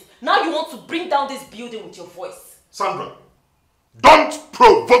didn't. Now you want to bring down this building with your voice. Sandra, don't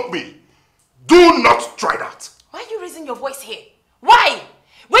provoke me. Do not try that. Why are you raising your voice here? Why?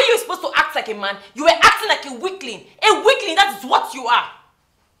 When you were supposed to act like a man, you were acting like a weakling. A weakling, that is what you are.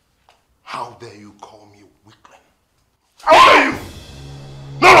 How dare you call me a weakling? How dare you?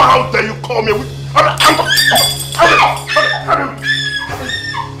 No, how dare you call me a weakling? How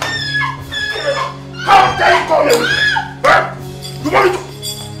dare you call me? You want me to...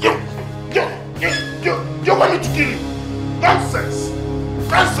 You want me to kill you? Nonsense!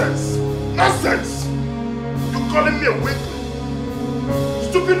 Nonsense! Nonsense! You calling me a weakling?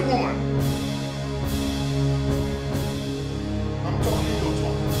 Stupid woman! I'm talking your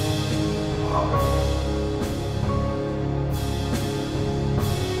talk.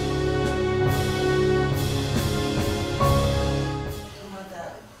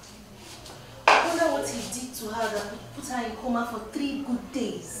 I wonder what he did to her that put her in coma for 3 good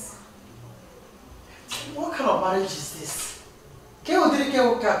days. What kind of marriage is this? Eh?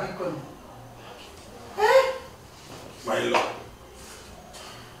 My lord.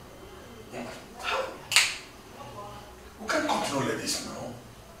 We can't continue like this now.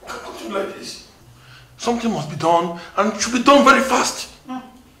 We can't continue like this. Something must be done, and it should be done very fast.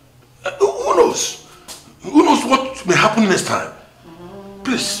 Who knows? Who knows what may happen next time?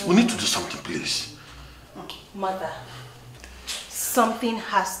 Please, we need to do something, please. Mother, something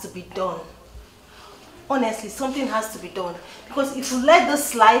has to be done. Honestly, something has to be done. Because if you let this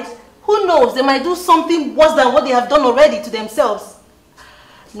slide, who knows? They might do something worse than what they have done already to themselves.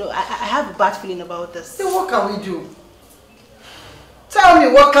 No, I have a bad feeling about this. Then what can we do? Tell me,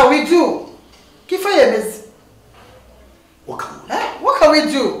 what can we do? What can we do? What can we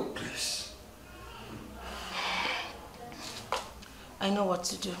do? Please. I know what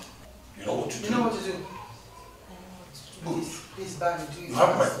to do. You know what to do? You know what to do? Good. Please, Barry, do it. You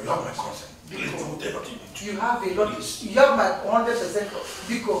have my consent. Please do whatever you need to. You have a lot. You have my 100%.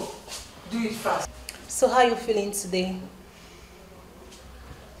 Biko, do it fast. So how are you feeling today?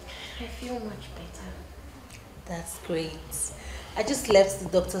 I feel much better. That's great. I just left the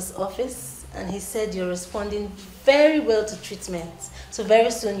doctor's office and he said you're responding very well to treatment. So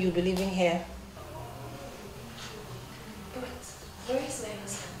very soon you'll be leaving here. But where is my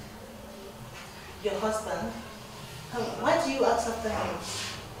husband? Your husband? Why do you ask after him?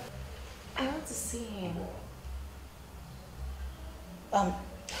 I want to see him.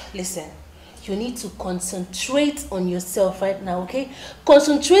 Listen, you need to concentrate on yourself right now, okay?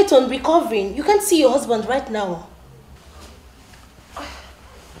 Concentrate on recovering. You can't see your husband right now.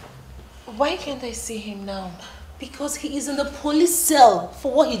 Why can't I see him now? Because he is in the police cell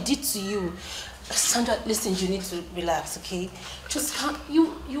for what he did to you. Sandra, listen, you need to relax, okay? Just can't,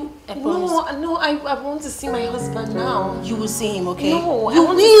 I promise. No, I want to see my husband now. You will see him, okay? No, I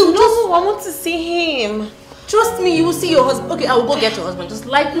want to see him. Trust me, you will see your husband. Okay, I will go get your husband. Just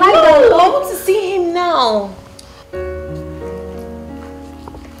lie down. I want to see him now.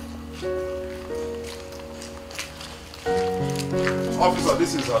 Officer,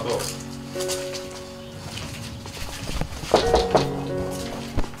 this is our door.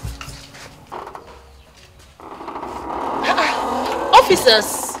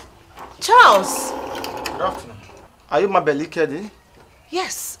 Officers! Charles! Good afternoon. Are you Mabel Ikedi?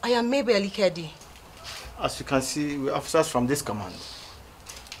 Yes, I am Mabel Ikedi. As you can see, we're officers from this command.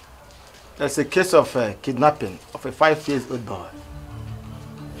 There's a case of kidnapping of a 5-year-old boy.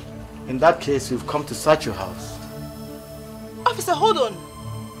 In that case, we've come to search your house. Officer, hold on.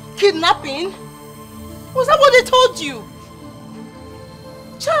 Kidnapping? Was that what they told you?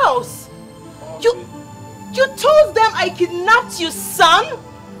 Charles! You told them I kidnapped your son?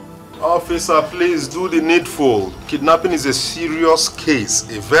 Officer, please do the needful. Kidnapping is a serious case,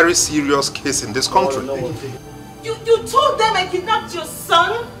 a very serious case in this country. You told them I kidnapped your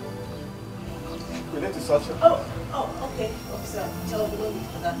son? We need to search him. Oh, okay. Officer, tell me no need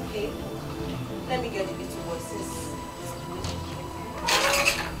for that, okay? Let me get the little voices.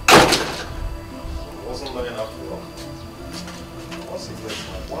 Wasn't long enough to run. Once we get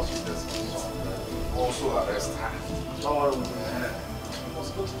also arrest her. Don't worry. We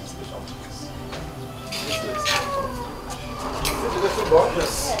must go to the station, please.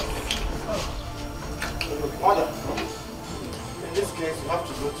 Yes. Mother, in this case, you have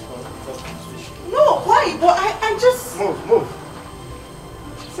to go to the first station. No, why? But I just... Move.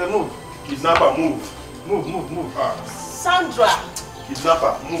 Say move. Kidnapper, move. Move. Sandra!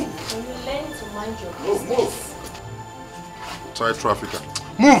 Kidnapper, move. When you learn to mind your business. Move. Child trafficker.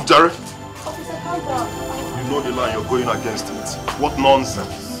 Move, Jerry. Officer, calm down. You know the line you're going against it. What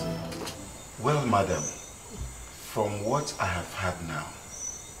nonsense. Well, madam, from what I have heard now,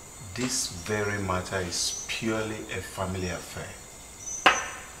 this very matter is purely a family affair.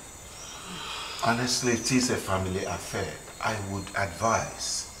 Honestly, it is a family affair. I would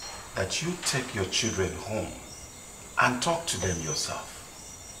advise that you take your children home and talk to them yourself.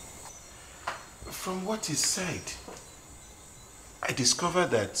 From what is said, I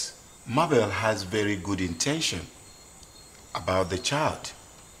discovered that Mabel has very good intention about the child.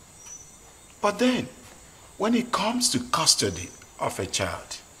 But then, when it comes to custody of a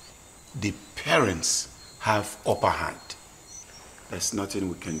child, the parents have upper hand. There's nothing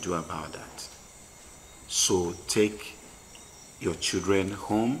we can do about that. So take your children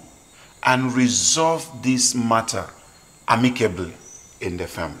home and resolve this matter amicably in the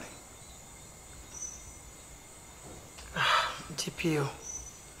family. DPO,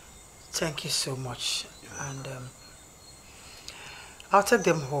 thank you so much. And I'll take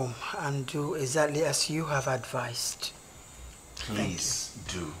them home and do exactly as you have advised. Please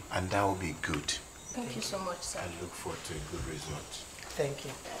do, and that will be good. Thank you so much, sir. I look forward to a good result. Thank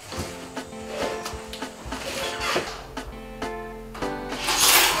you.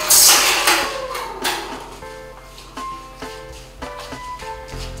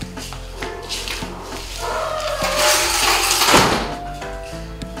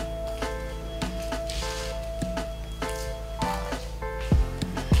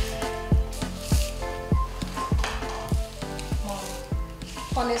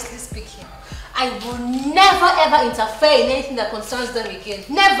 Honestly speaking, I will never ever interfere in anything that concerns them again.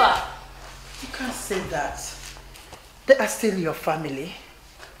 Never! You can't say that. They are still your family.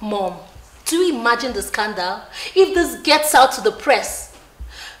 Mom, do you imagine the scandal if this gets out to the press?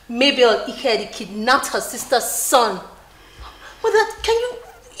 Mabel Ikedi kidnapped her sister's son. But can you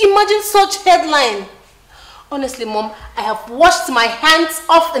imagine such headline? Honestly, Mom, I have washed my hands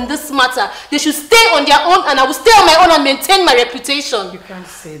off in this matter. They should stay on their own and I will stay on my own and maintain my reputation. You can't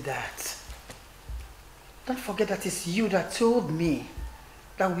say that. Don't forget that it's you that told me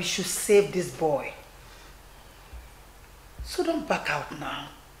that we should save this boy. So don't back out now.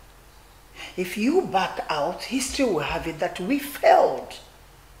 If you back out, history will have it that we failed.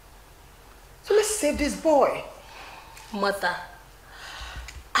 So let's save this boy. Mother,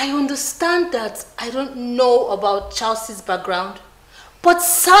 I understand that I don't know about Chelsea's background, but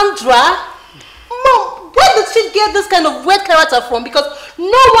Sandra, Mom, where did she get this kind of weird character from? Because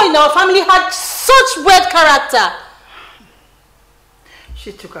no one in our family had such weird character.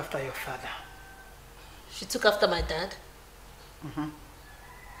 She took after your father. She took after my dad? Mm-hmm.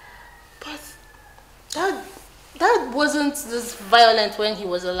 But Dad wasn't this violent when he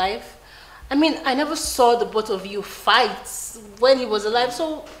was alive. I mean, I never saw the both of you fight when he was alive,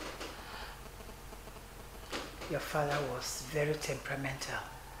 so... Your father was very temperamental.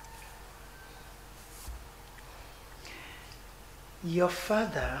 Your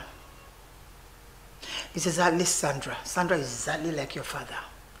father is exactly Sandra. Sandra is exactly like your father.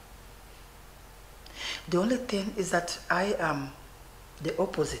 The only thing is that I am the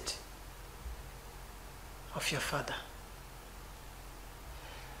opposite of your father.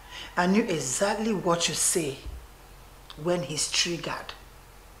 I knew exactly what you say when he's triggered.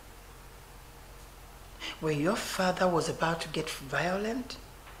 When your father was about to get violent,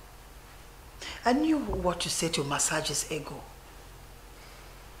 I knew what to say to massage his ego.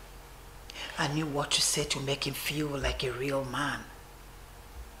 I knew what to say to make him feel like a real man.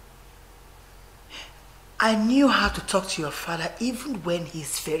 I knew how to talk to your father even when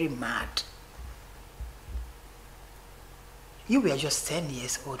he's very mad. You were just 10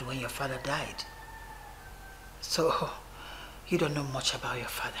 years old when your father died. So, you don't know much about your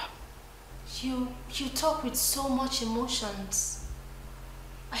father. You talk with so much emotions.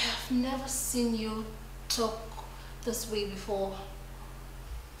 I have never seen you talk this way before.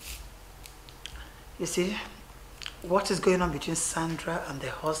 You see, what is going on between Sandra and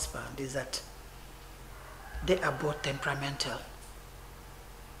the husband is that they are both temperamental.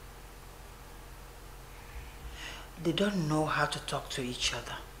 They don't know how to talk to each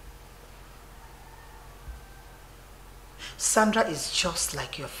other. Sandra is just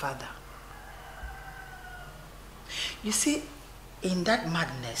like your father. You see, in that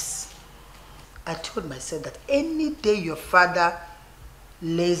madness, I told myself that any day your father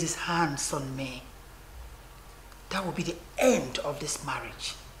lays his hands on me, that will be the end of this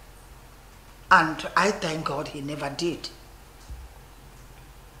marriage. And I thank God he never did.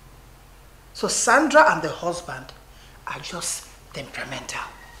 So Sandra and the husband are just temperamental.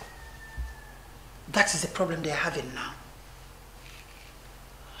 That is the problem they're having now.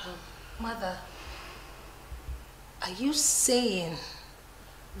 Mother, are you saying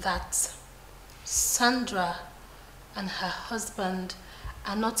that Sandra and her husband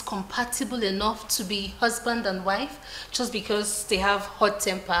are not compatible enough to be husband and wife just because they have hot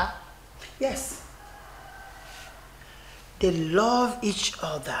temper? Yes. They love each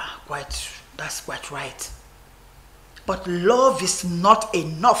other, that's quite right. But love is not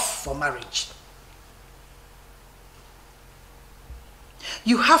enough for marriage.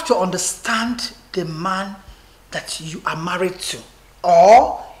 You have to understand the man that you are married to.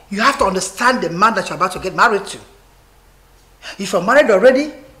 Or you have to understand the man that you're about to get married to. If you're married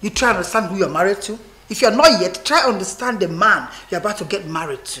already, you try to understand who you're married to. If you're not yet, try to understand the man you're about to get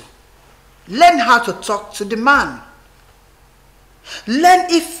married to. Learn how to talk to the man. Learn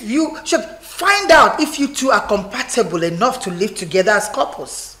if you should find out if you two are compatible enough to live together as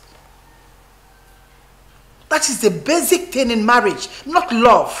couples. That is the basic thing in marriage, not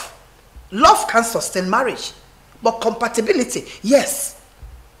love. Love can sustain marriage, but compatibility, yes.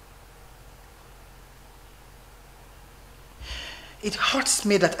 It hurts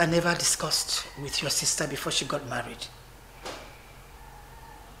me that I never discussed with your sister before she got married.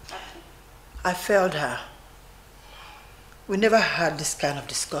 I failed her. We never had this kind of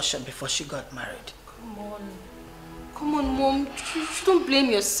discussion before she got married. Come on, Mom. You shouldn't blame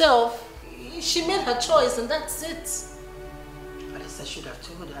yourself. She made her choice and that's it. At least I should have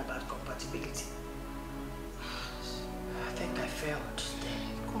told her about compatibility. I think I failed.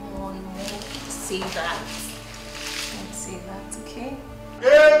 Come on, Mom. Don't say that. Don't say that, okay?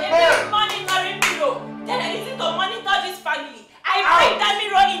 Every morning, Marimiro, then I need to monitor this family. I break that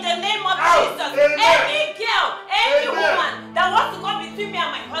mirror in the name of Jesus. Any girl, any woman that wants to come between me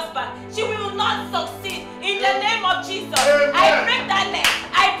and my husband, she will not succeed in the name of Jesus. I break that leg.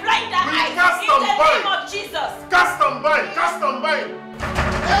 I blind that eye in the name of Jesus. Cast and bind, cast and bind.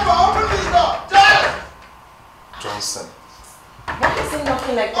 Emma, open this door. Just! Johnson. Why is he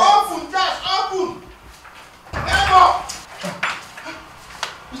knocking like that? Open, just open. Emma!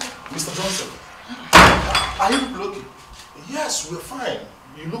 Mr. Johnson, are you looking? Yes, we're fine.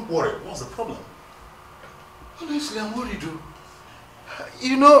 You look worried. What's the problem? Honestly, I'm worried.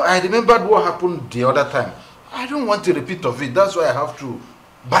 You know, I remembered what happened the other time. I don't want a repeat of it. That's why I have to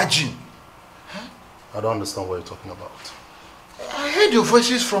barge in. Huh? I don't understand what you're talking about. I heard your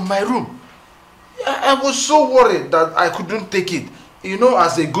voices from my room. I was so worried that I couldn't take it. You know,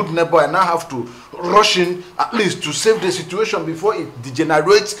 as a good neighbor, I now have to rush in at least to save the situation before it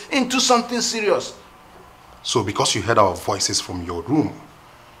degenerates into something serious. So because you heard our voices from your room,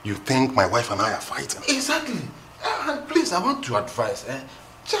 you think my wife and I are fighting? Exactly. Please, I want to advise,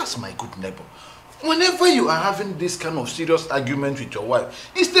 just my good neighbor. Whenever you are having this kind of serious argument with your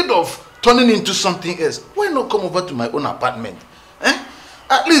wife, instead of turning into something else, why not come over to my own apartment?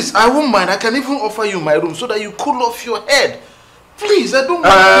 At least I won't mind. I can even offer you my room so that you cool off your head. Please, I don't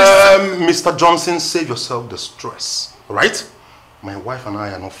want this. Mr. Johnson, save yourself the stress, right? My wife and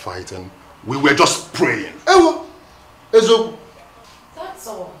I are not fighting. We were just praying. That's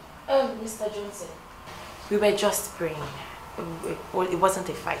all. Mr. Johnson, we were just praying. It wasn't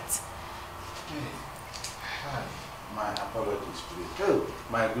a fight. Hi, my apologies, please. Oh,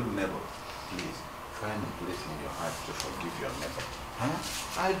 my good neighbor, please find a place in your heart to forgive your neighbor.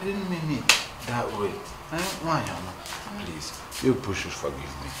 I didn't mean it that way. Why, Anna? Please, you should forgive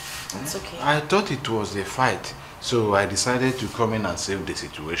me. It's okay. I thought it was a fight, so I decided to come in and save the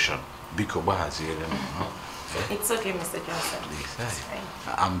situation. Bikoba has here, It's okay, Mr. Johnson. Please,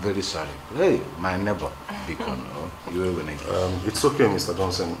 I'm very sorry. Hey, my neighbor, Biko, you will it's okay, Mr.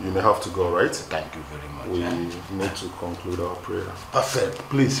 Johnson. You may have to go, right? Thank you very much. We need to conclude our prayer. Perfect.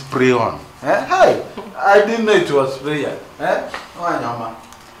 Please pray on. Hey, I didn't know it was prayer.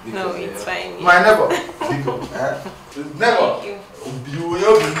 No, it's fine. My neighbor, Biko. Neighbor, Thank you. You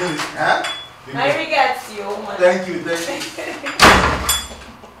will be nice. My regards to you, man. Thank you.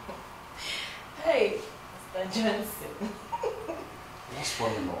 Hey, Mr. Johnson. What's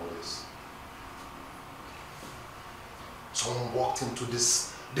funny in all this? Someone walked into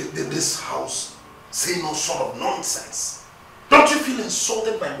this house saying all sort of nonsense. Don't you feel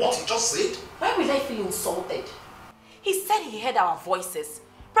insulted by what he just said? Why will I feel insulted? He said he heard our voices.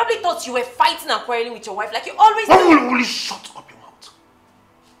 Probably thought you were fighting and quarreling with your wife like you always do. Will you shut up your mouth?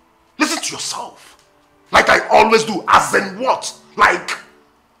 Listen to yourself. Like I always do. As in what? Like...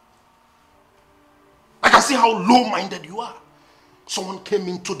 I can see how low-minded you are. Someone came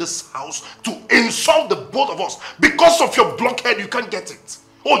into this house to insult the both of us. Because of your blockhead, you can't get it.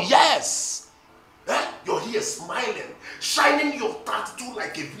 Oh, yes. You're here smiling, shining your tattoo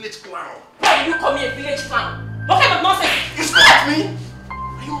like a village clown. Why do you call me a village clown? What kind of nonsense? You slapped me?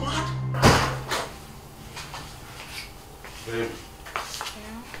 Are you mad? Babe.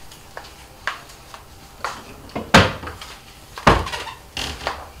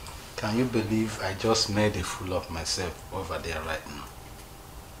 Can you believe I just made a fool of myself over there right now?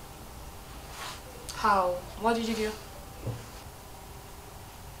 How? What did you do?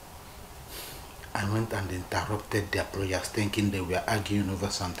 I went and interrupted their prayers thinking they were arguing over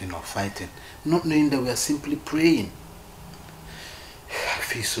something or fighting, not knowing they were simply praying.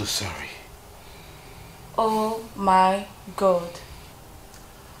 feel so sorry. Oh my God.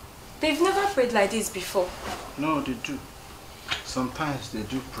 They've never prayed like this before. No, they do. Sometimes they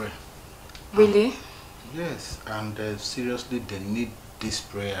do pray. Really? Yes, and seriously, they need this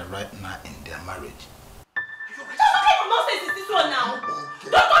prayer right now in their marriage. What kind of nonsense is this one now?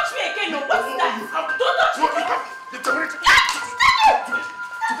 Don't touch me again, no. What is that? Don't touch me.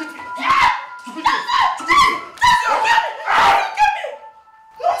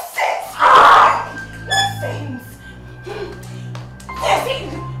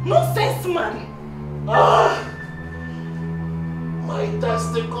 Nonsense, man. My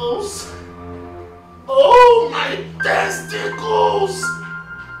testicles. Oh, my testicles.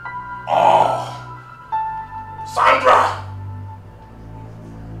 Oh. Sandra.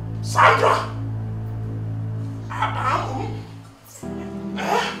 Sandra.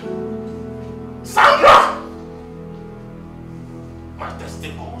 Sandra. My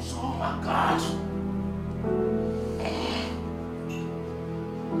testicles. Oh, my God.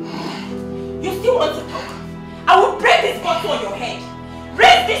 You still want to talk? I will break this bottle on your head.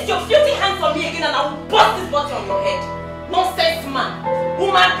 Raise this your filthy hands on me again and I will bust this bottle on your head. Nonsense man.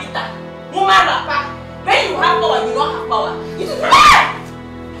 Woman beater. Woman rapper. When you have power, you don't have power. It is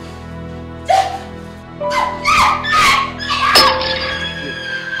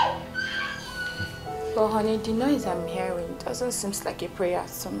But honey, the noise I'm hearing doesn't seem like a prayer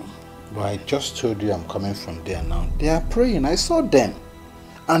to me. But I just told you I'm coming from there now. They are praying. I saw them.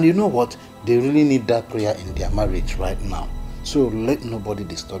 And you know what? They really need that prayer in their marriage right now. So let nobody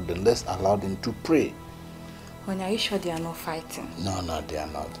disturb them. Let's allow them to pray. Honey, are you sure they are not fighting? No, they are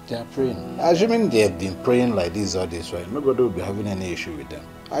not. They are praying. Assuming they have been praying like this all this while, nobody will be having any issue with them.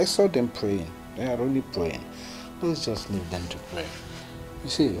 I saw them praying. They are really praying. Let's just leave them to pray. You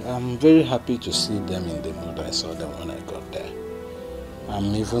see, I'm very happy to see them in the mood I saw them when I got there.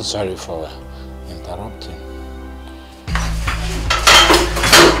 I'm even sorry for interrupting.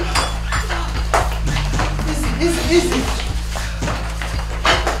 Easy.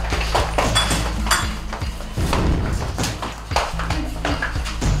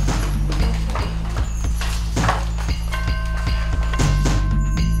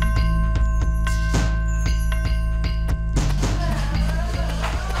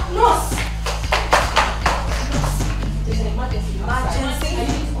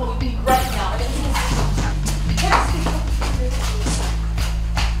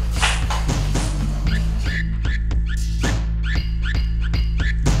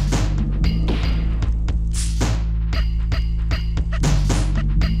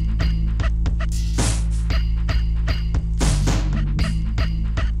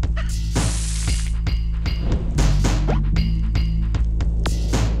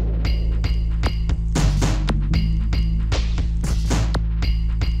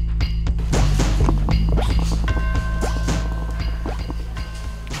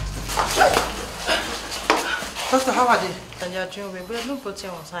 Doctor, how are they? And you're doing well, but don't put you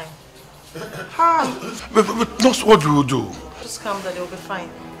on time. But nurse, what do you do? Just calm down, they'll be fine.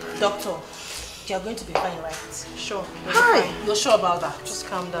 Doctor, you're going to be fine, right? Sure. Hi. You're sure about that? Just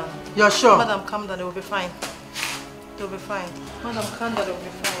calm down. You're sure? Madam, calm down, they will be fine. They'll be fine. Madam, calm down, they'll be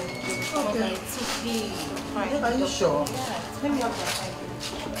fine. They'll be fine. Okay. It's okay. Fine. Are you sure? Yeah. Let me have your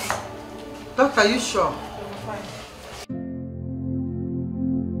time. Doctor, are you sure? They'll be fine.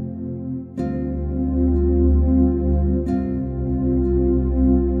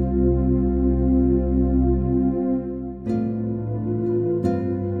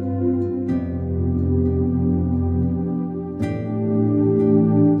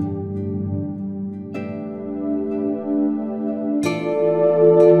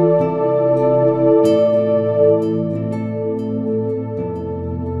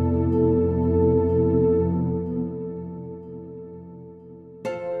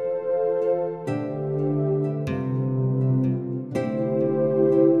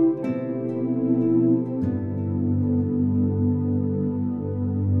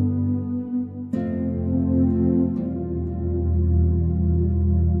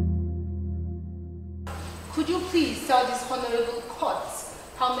 Could you please tell this honorable court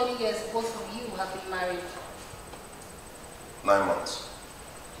how many years both of you have been married? 9 months.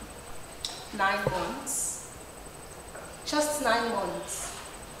 9 months. Just 9 months.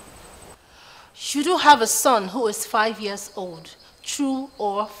 You do have a son who is 5 years old. True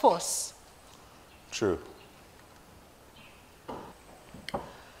or false? True.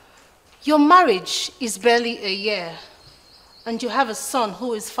 Your marriage is barely a year, and you have a son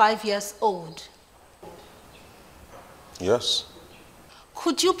who is 5 years old. Yes.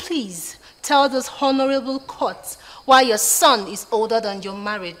 Could you please tell this honorable court while your son is older than your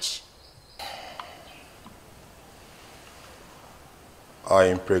marriage? I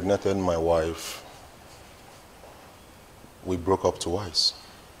impregnated my wife. We broke up twice.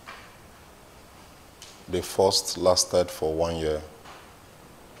 The first lasted for 1 year.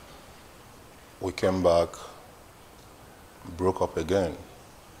 We came back, broke up again.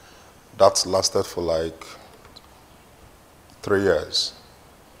 That lasted for like 3 years.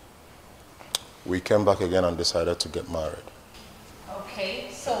 We came back again and decided to get married. Okay,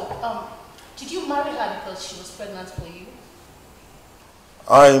 so did you marry her because she was pregnant for you?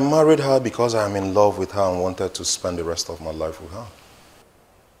 I married her because I am in love with her and wanted to spend the rest of my life with her.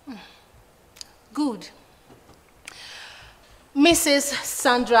 Good. Mrs.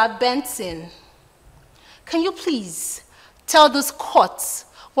 Sandra Benson, can you please tell this court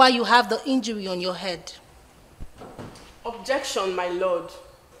why you have the injury on your head? Objection, my lord.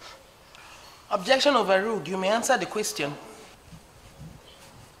 Objection overruled. You may answer the question.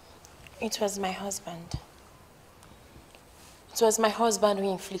 It was my husband. It was my husband who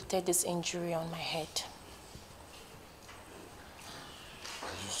inflicted this injury on my head. Are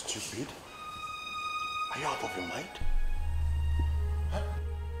you stupid? Are you out of your mind? Huh?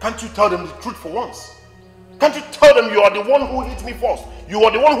 Can't you tell them the truth for once? Can't you tell them you are the one who hit me first? You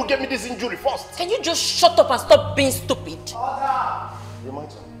are the one who gave me this injury first. Can you just shut up and stop being stupid? Order! You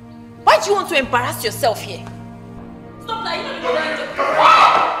might. Why do you want to embarrass yourself here? Stop that, you know you're going to...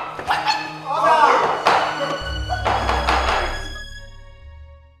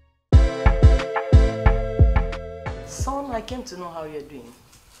 Son, I came to know how you're doing.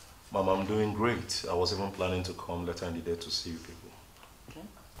 Mom, I'm doing great. I was even planning to come later in the day to see you people. Okay.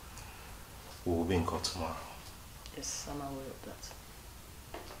 We will be in court tomorrow. Yes, I'm aware of that.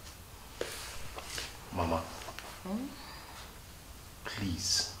 Mama,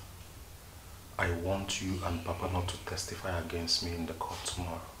 please, I want you and Papa not to testify against me in the court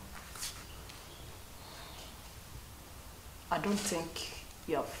tomorrow. I don't think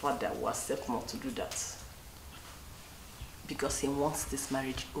your father will accept not to do that. Because he wants this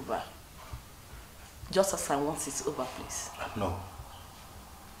marriage over. Just as I want it over, please. No.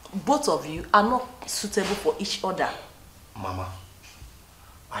 Both of you are not suitable for each other. Mama,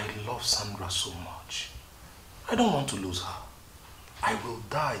 I love Sandra so much. I don't want to lose her. I will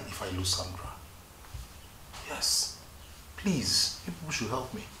die if I lose Sandra. Yes. Please, you people should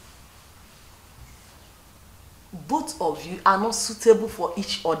help me. Both of you are not suitable for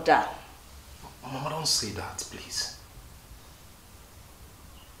each other. Mama, don't say that, please.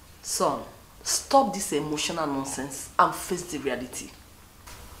 Son, stop this emotional nonsense and face the reality.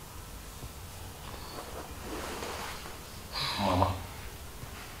 Mama,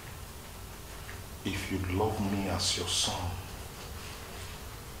 if you love me as your son,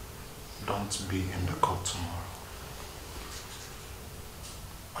 don't be in the court tomorrow.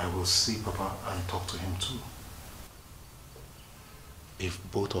 I will see Papa and talk to him too. If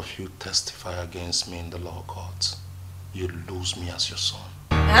both of you testify against me in the law court, you lose me as your son.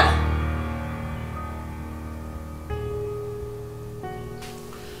 Huh?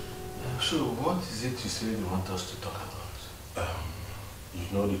 So, what is it you say you want us to talk about?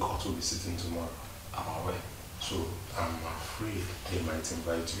 You know the court will be sitting tomorrow. I'm aware. So, I'm afraid they might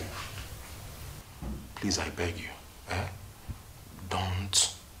invite you. Please, I beg you,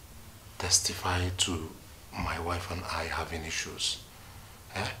 don't testify to my wife and I having issues.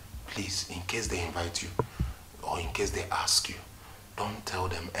 Please, in case they invite you, or in case they ask you, don't tell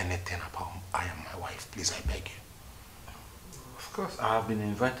them anything about I and my wife. Please, I beg you. Of course, I have been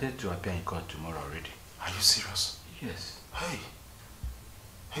invited to appear in court tomorrow already. Are you serious? Yes.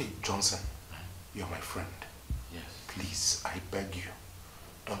 Hey, Johnson, you're my friend. Yes. Please, I beg you,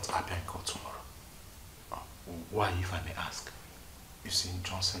 don't appear in court tomorrow. Why, if I may ask? You see,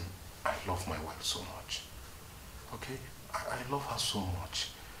 Johnson, I love my wife so much. Okay? I love her so much.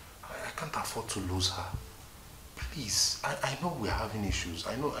 I can't afford to lose her. Please, I know we're having issues.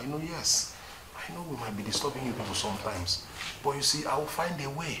 I know, yes. I know we might be disturbing you people sometimes. But you see, I will find a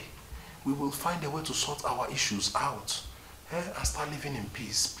way. We will find a way to sort our issues out. And start living in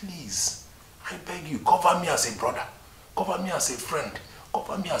peace. Please. I beg you, cover me as a brother. Cover me as a friend.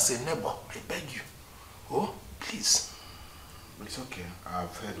 Cover me as a neighbor. I beg you. Oh, please. It's okay.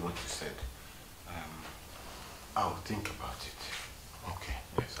 I've heard what you said. I'll think about it. Okay.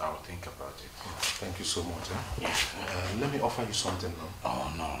 Yes, I'll think about it. Oh, thank you so much. Let me offer you something now.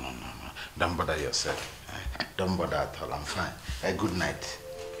 Oh, no. Don't bother yourself. Don't bother at all. I'm fine. Good night.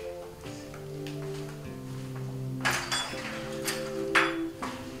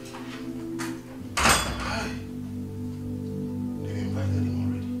 They've invited him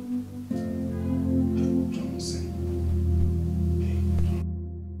already. Hey, Johnson.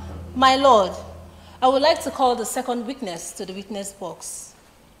 My lord, I would like to call the second witness to the witness box.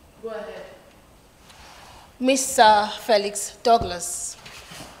 Go ahead. Mr. Felix Douglas.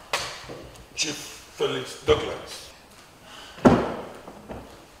 Chief Felix Douglas.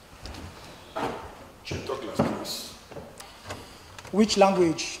 Chief Douglas, please. Which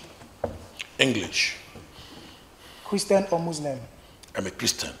language? English. Christian or Muslim? I'm a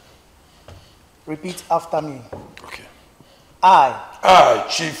Christian. Repeat after me. Okay. I,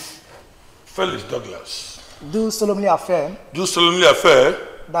 Chief Felix Douglas, do solemnly affirm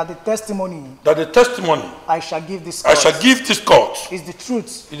that the testimony I shall give this court is the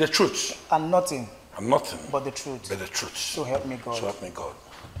truth and nothing but the truth. So help me God.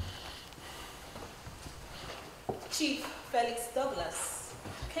 Chief Felix Douglas,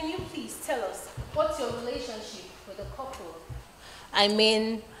 can you please tell us what's your relationship with the couple? I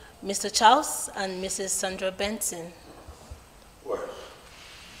mean, Mr. Charles and Mrs. Sandra Benson. Well,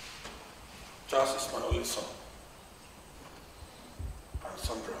 Charles is my only son, and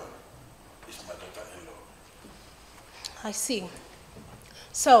Sandra is my daughter-in-law. I see.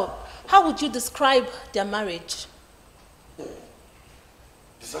 So, how would you describe their marriage?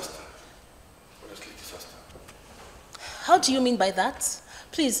 Disaster. Honestly, disaster. How do you mean by that?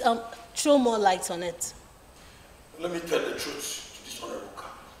 Please, throw more light on it. Let me tell the truth to this honorable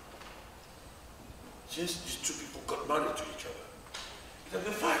couple. Since these two people got married to each other, it has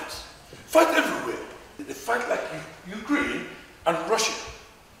been fights. Fight everywhere. They fight like Ukraine and Russia.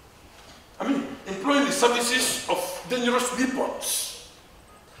 I mean, employing the services of dangerous weapons,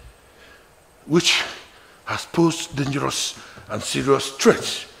 which has posed dangerous and serious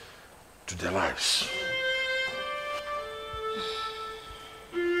threats to their lives.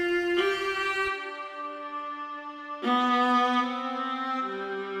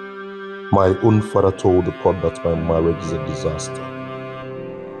 My own father told the court that my marriage is a disaster,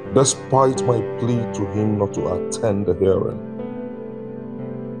 despite my plea to him not to attend the hearing.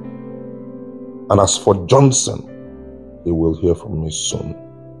 And as for Johnson, he will hear from me soon.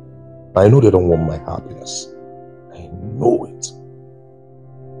 I know they don't want my happiness. I know it.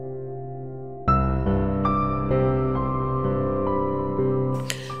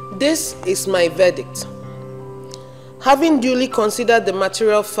 This is my verdict. Having duly considered the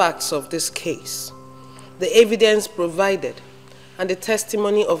material facts of this case, the evidence provided, and the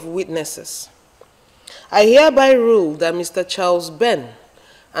testimony of witnesses, I hereby rule that Mr. Charles Ben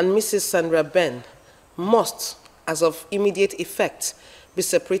and Mrs. Sandra Ben must, as of immediate effect, be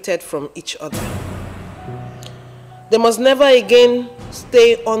separated from each other. They must never again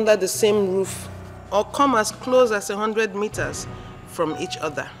stay under the same roof or come as close as 100 meters from each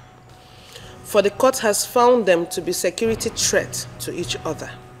other, for the court has found them to be security threat to each other.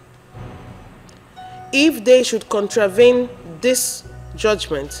 If they should contravene this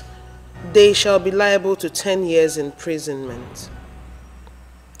judgment, they shall be liable to 10 years imprisonment.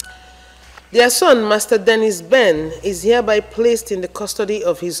 Their son, Master Dennis Ben, is hereby placed in the custody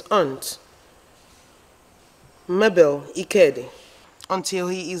of his aunt, Mabel Ikedi, until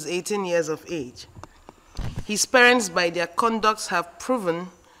he is 18 years of age. His parents, by their conducts, have proven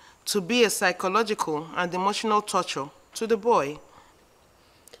to be a psychological and emotional torture to the boy.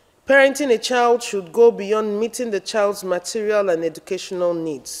 Parenting a child should go beyond meeting the child's material and educational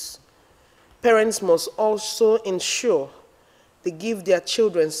needs. Parents must also ensure they give their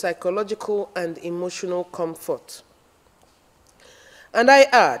children psychological and emotional comfort. And I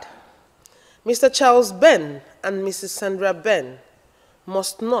add, Mr. Charles Ben and Mrs. Sandra Ben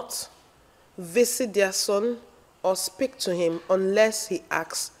must not visit their son or speak to him unless he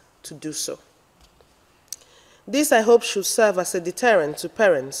asks to do so. This, I hope, should serve as a deterrent to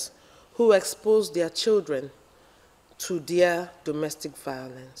parents who expose their children to their domestic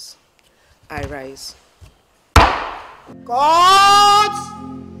violence. I rise. God!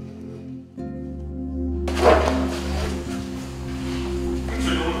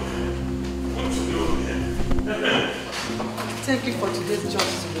 Thank you for today's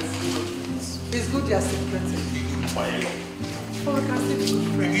justice. It's good you are separated. Oh, we can still be good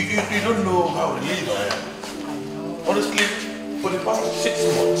friends. You don't know how relieved I am. Honestly, for the past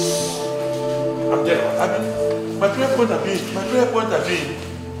 6 months, I'm there. I mean, my prayer point have been,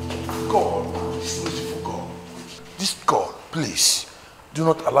 God, this merciful God. This God, please, do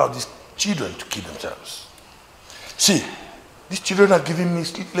not allow these children to kill themselves. See, these children are giving me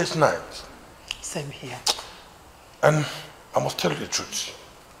sleepless nights. Same here. And I must tell you the truth.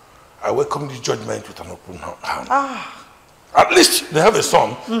 I welcome this judgment with an open hand. Ah. At least they have a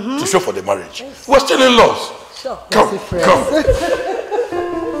son to show for the marriage. We're still in laws. Sure. Come. Let's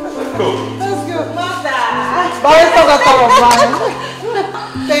go. Mother. Bye,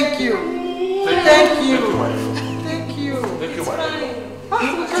 Thank you. Thank you. Thank you. Thank you, my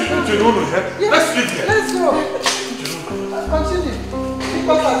Do you want to help? Yes. Let's leave here. Let's go. Continue.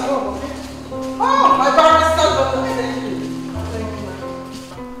 People at home, okay? Oh, my barrister daughter. Thank you.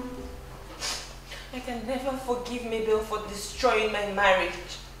 I can never forgive Mabel for destroying my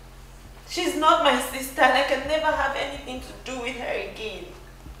marriage. She's not my sister and I can never have anything to do with her again.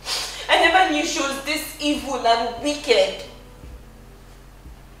 I never knew she was this evil and wicked.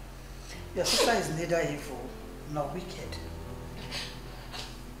 Your sister is neither evil nor wicked.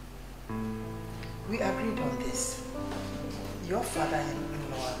 We agreed on this. Your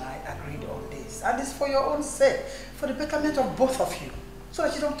father-in-law and I agreed on this. And it's for your own sake, for the betterment of both of you, so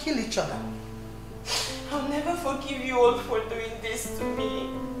that you don't kill each other. I'll never forgive you all for doing this to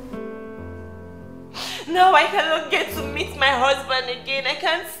me. Now I cannot get to meet my husband again. I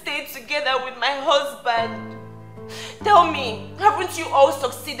can't stay together with my husband. Tell me, haven't you all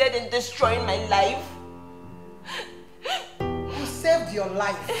succeeded in destroying my life? You saved your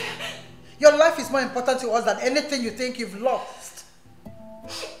life. Your life is more important to us than anything you think you've lost.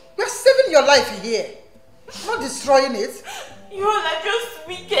 We're saving your life here, not destroying it. You all are just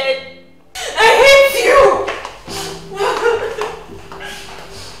wicked. I hate you!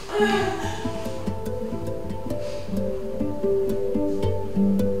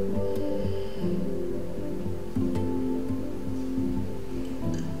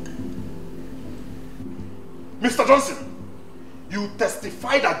 Mr. Johnson, you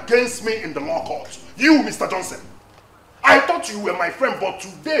testified against me in the law court. You, Mr. Johnson. I thought you were my friend, but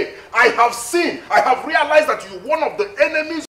today I have realized that you're one of the enemies